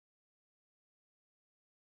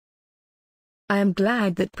 I am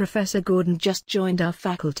glad that Professor Gordon just joined our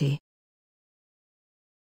faculty.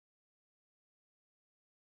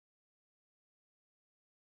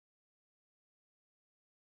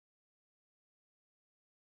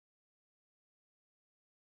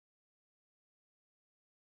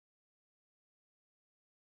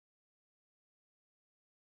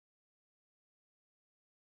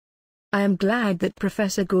 I am glad that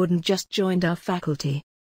Professor Gordon just joined our faculty.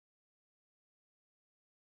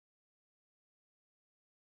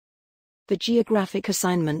 The geographic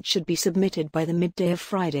assignment should be submitted by the midday of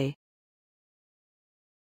Friday.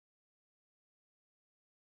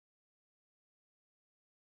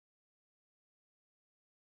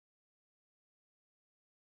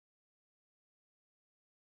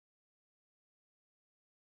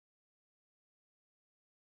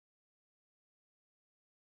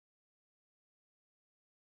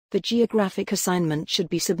 The geographic assignment should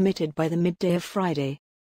be submitted by the midday of Friday.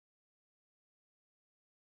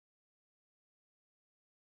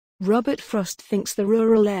 Robert Frost thinks the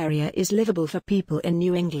rural area is livable for people in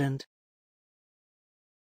New England.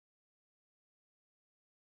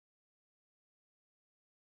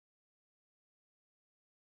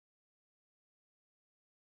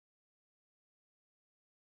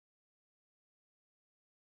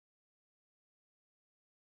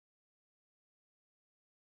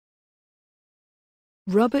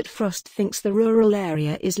 Robert Frost thinks the rural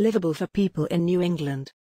area is livable for people in New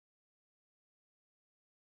England.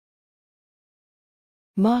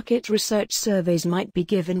 Market research surveys might be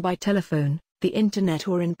given by telephone, the internet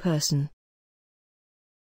or in person.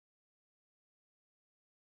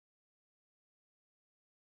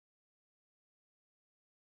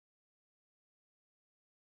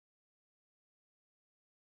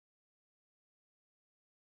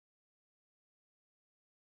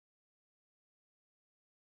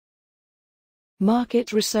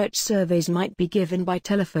 Market research surveys might be given by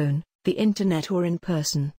telephone, the internet or in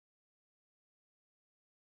person.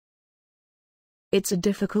 It's a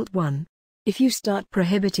difficult one. If you start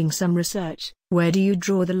prohibiting some research, where do you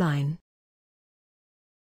draw the line?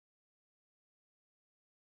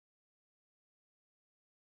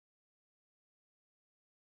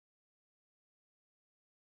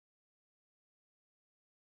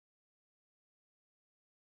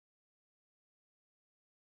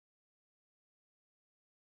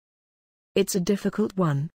 It's a difficult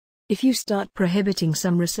one. If you start prohibiting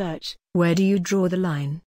some research, where do you draw the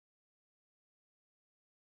line?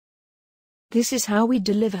 This is how we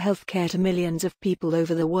deliver healthcare to millions of people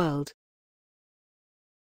over the world.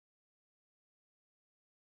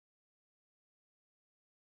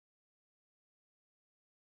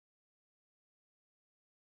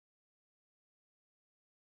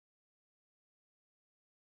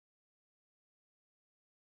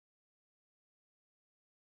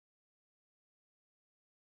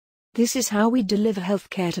 This is how we deliver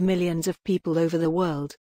healthcare to millions of people over the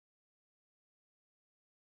world.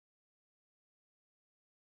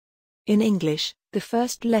 In English, the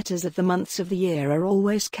first letters of the months of the year are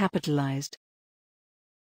always capitalized.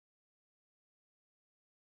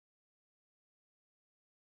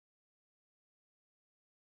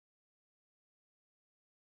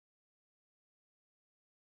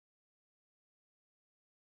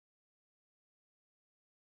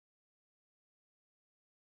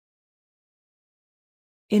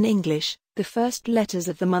 In English, the first letters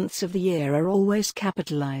of the months of the year are always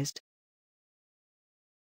capitalized.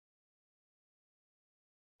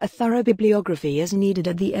 A thorough bibliography is needed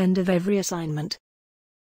at the end of every assignment.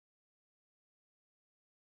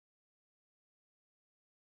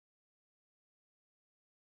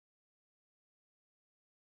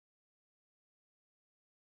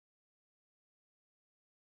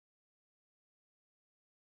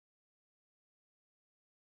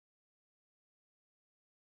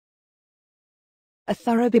 A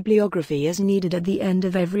thorough bibliography is needed at the end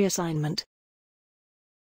of every assignment.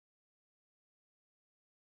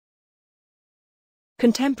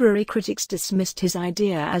 Contemporary critics dismissed his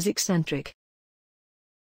idea as eccentric.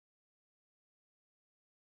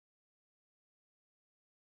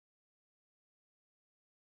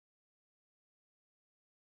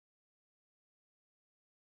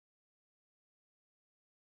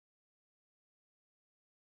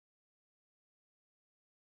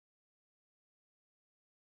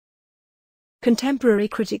 Contemporary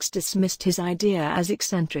critics dismissed his idea as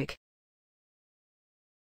eccentric.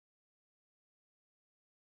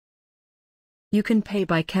 You can pay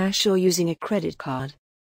by cash or using a credit card.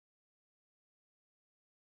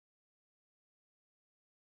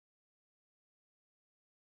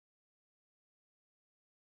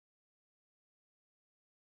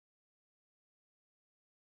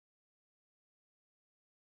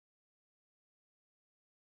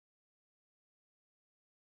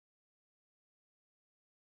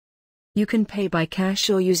 You can pay by cash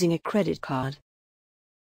or using a credit card.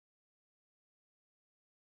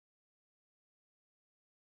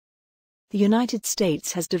 The United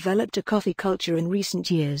States has developed a coffee culture in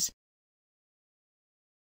recent years.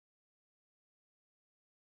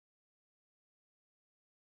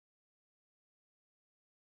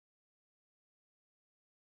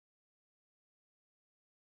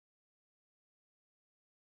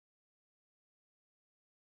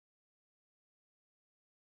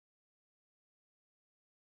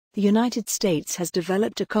 The United States has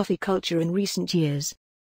developed a coffee culture in recent years.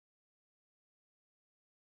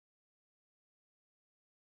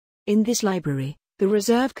 In this library, the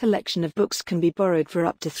reserve collection of books can be borrowed for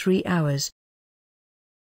up to 3 hours.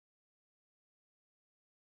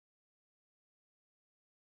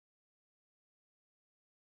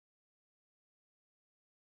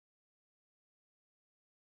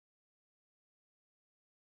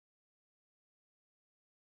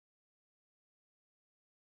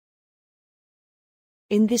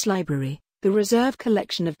 In this library, the reserve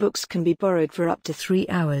collection of books can be borrowed for up to 3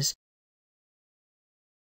 hours.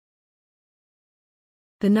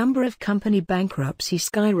 The number of company bankruptcies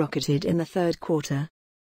skyrocketed in the third quarter.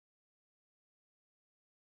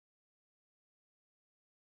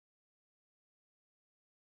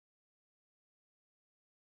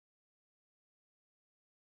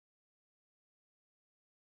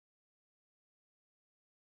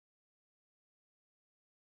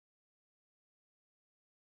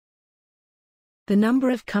 The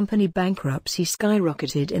number of company bankruptcies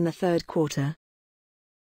skyrocketed in the third quarter.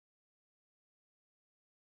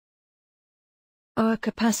 Our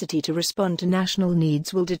capacity to respond to national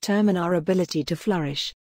needs will determine our ability to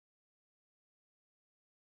flourish.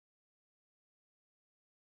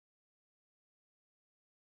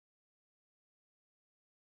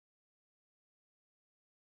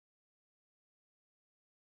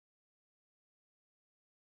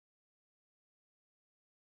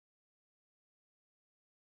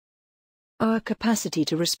 Our capacity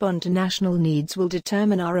to respond to national needs will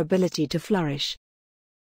determine our ability to flourish.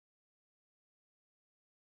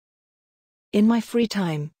 In my free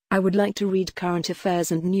time, I would like to read current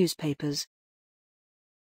affairs and newspapers.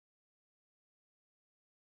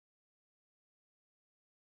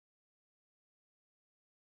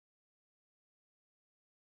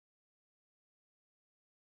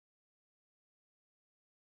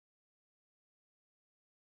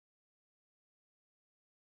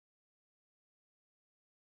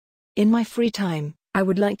 In my free time, I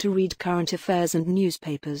would like to read current affairs and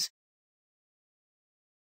newspapers.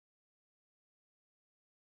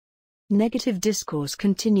 Negative discourse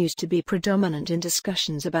continues to be predominant in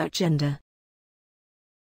discussions about gender.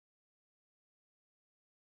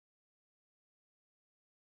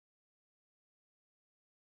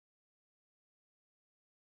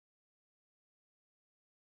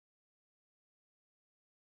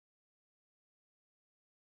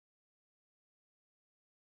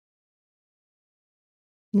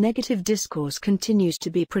 Negative discourse continues to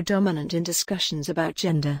be predominant in discussions about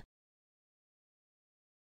gender.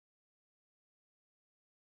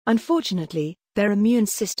 Unfortunately, their immune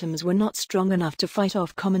systems were not strong enough to fight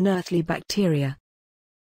off common earthly bacteria.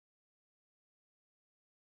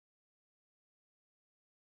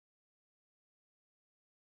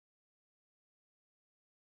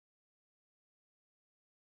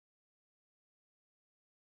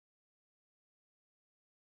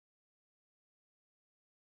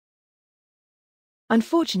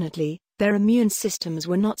 Unfortunately, their immune systems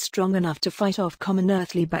were not strong enough to fight off common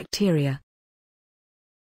earthly bacteria.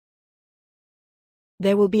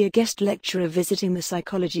 There will be a guest lecturer visiting the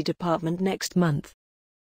psychology department next month.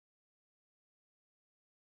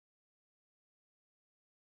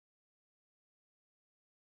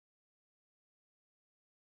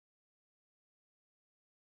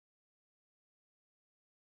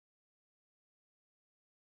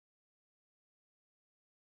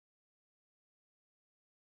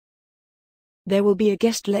 There will be a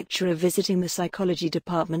guest lecturer visiting the psychology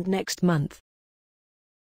department next month.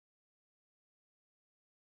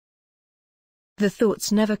 The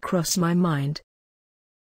thoughts never cross my mind.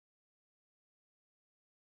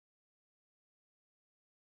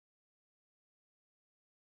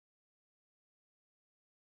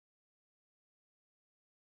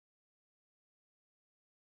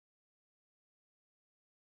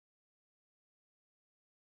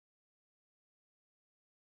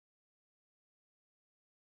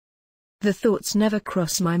 The thoughts never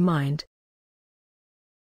cross my mind.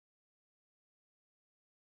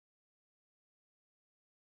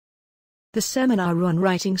 The seminar on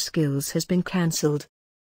writing skills has been cancelled.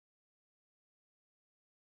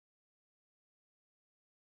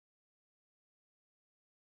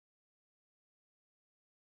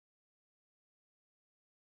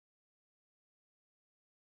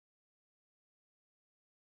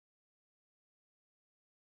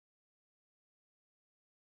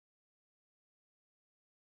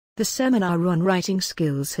 The seminar on writing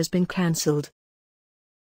skills has been cancelled.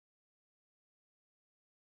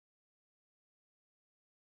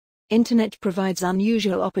 Internet provides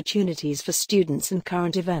unusual opportunities for students and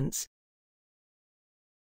current events.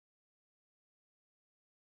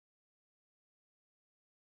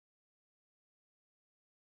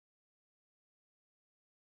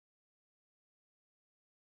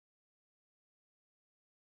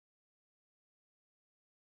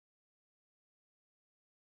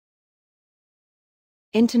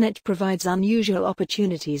 Internet provides unusual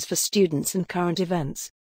opportunities for students and current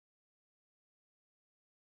events.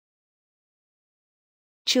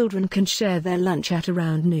 Children can share their lunch at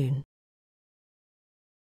around noon.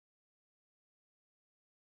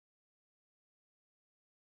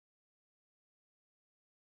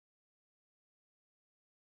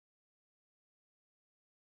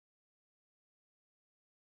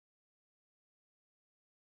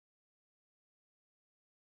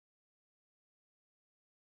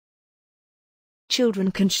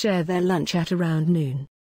 Children can share their lunch at around noon.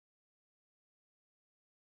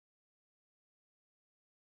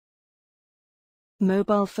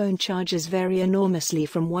 Mobile phone charges vary enormously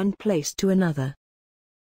from one place to another.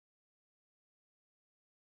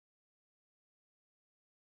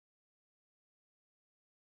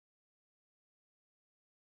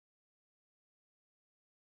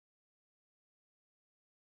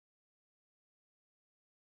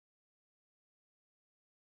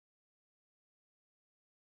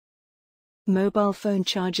 Mobile phone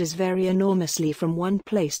charges vary enormously from one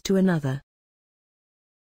place to another.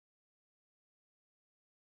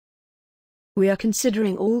 We are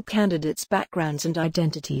considering all candidates' backgrounds and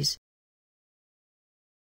identities.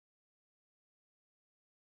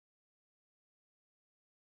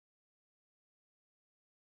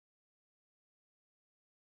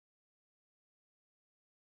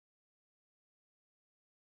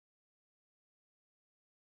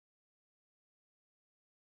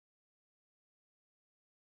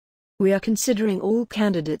 We are considering all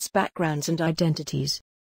candidates' backgrounds and identities.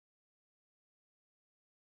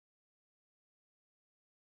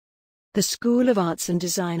 The School of Arts and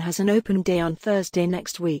Design has an open day on Thursday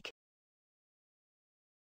next week.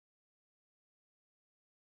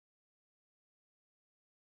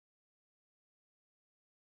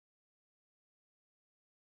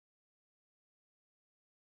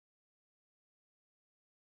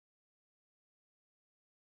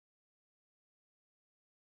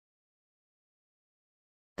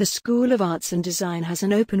 The School of Arts and Design has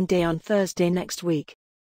an open day on Thursday next week.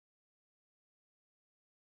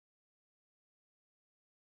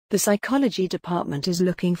 The psychology department is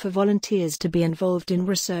looking for volunteers to be involved in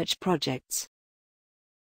research projects.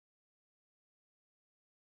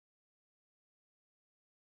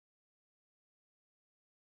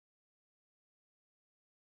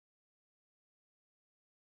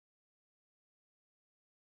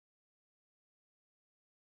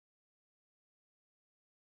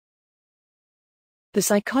 The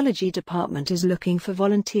psychology department is looking for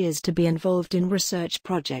volunteers to be involved in research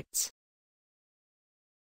projects.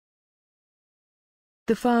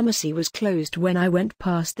 The pharmacy was closed when I went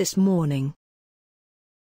past this morning.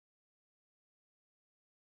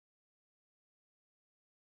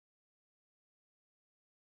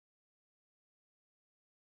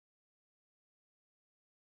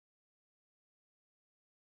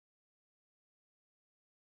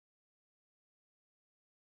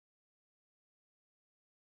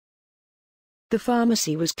 The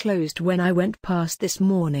pharmacy was closed when I went past this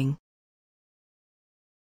morning.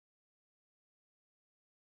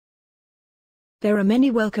 There are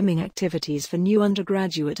many welcoming activities for new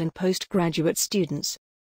undergraduate and postgraduate students.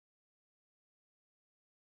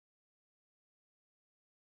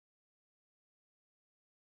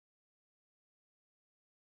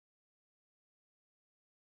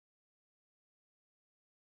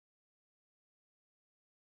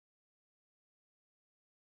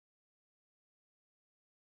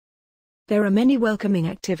 There are many welcoming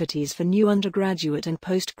activities for new undergraduate and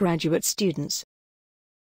postgraduate students.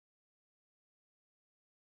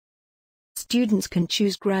 Students can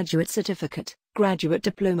choose graduate certificate, graduate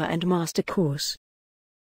diploma and master course.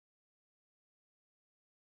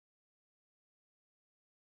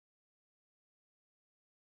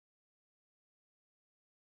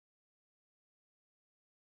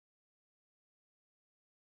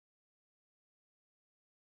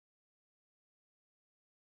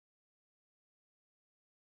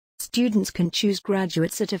 Students can choose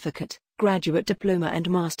graduate certificate, graduate diploma and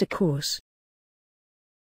master course.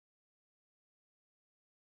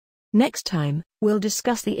 Next time, we'll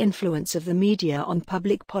discuss the influence of the media on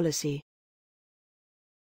public policy.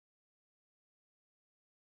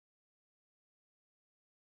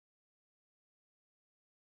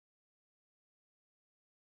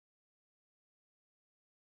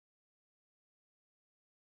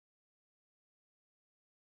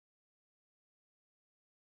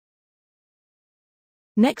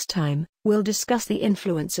 Next time, we'll discuss the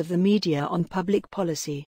influence of the media on public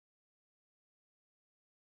policy.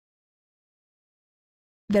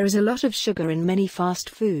 There is a lot of sugar in many fast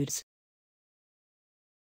foods.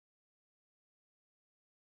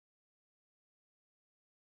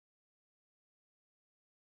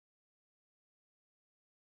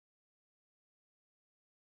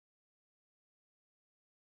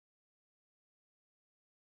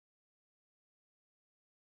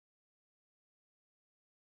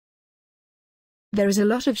 There is a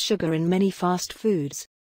lot of sugar in many fast foods.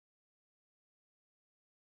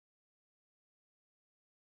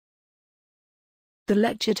 The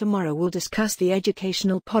lecture tomorrow will discuss the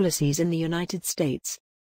educational policies in the United States.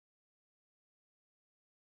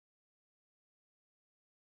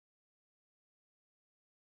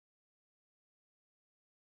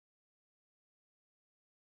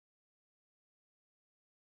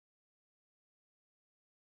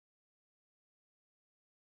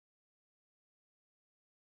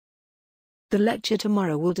 The lecture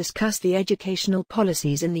tomorrow will discuss the educational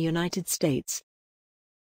policies in the United States.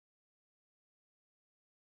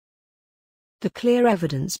 The clear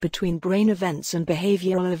evidence between brain events and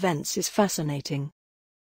behavioral events is fascinating.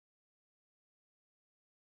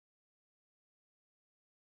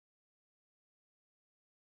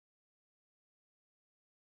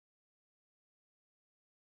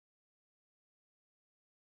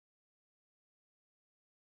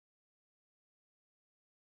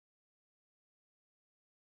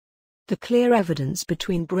 The clear evidence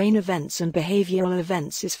between brain events and behavioral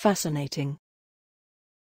events is fascinating.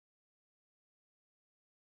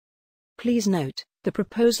 Please note, the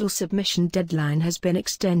proposal submission deadline has been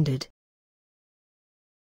extended.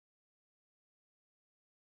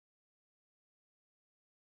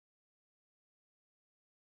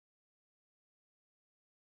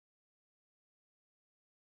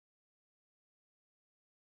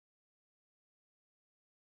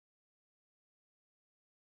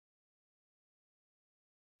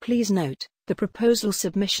 Please note, the proposal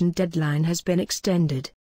submission deadline has been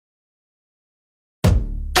extended.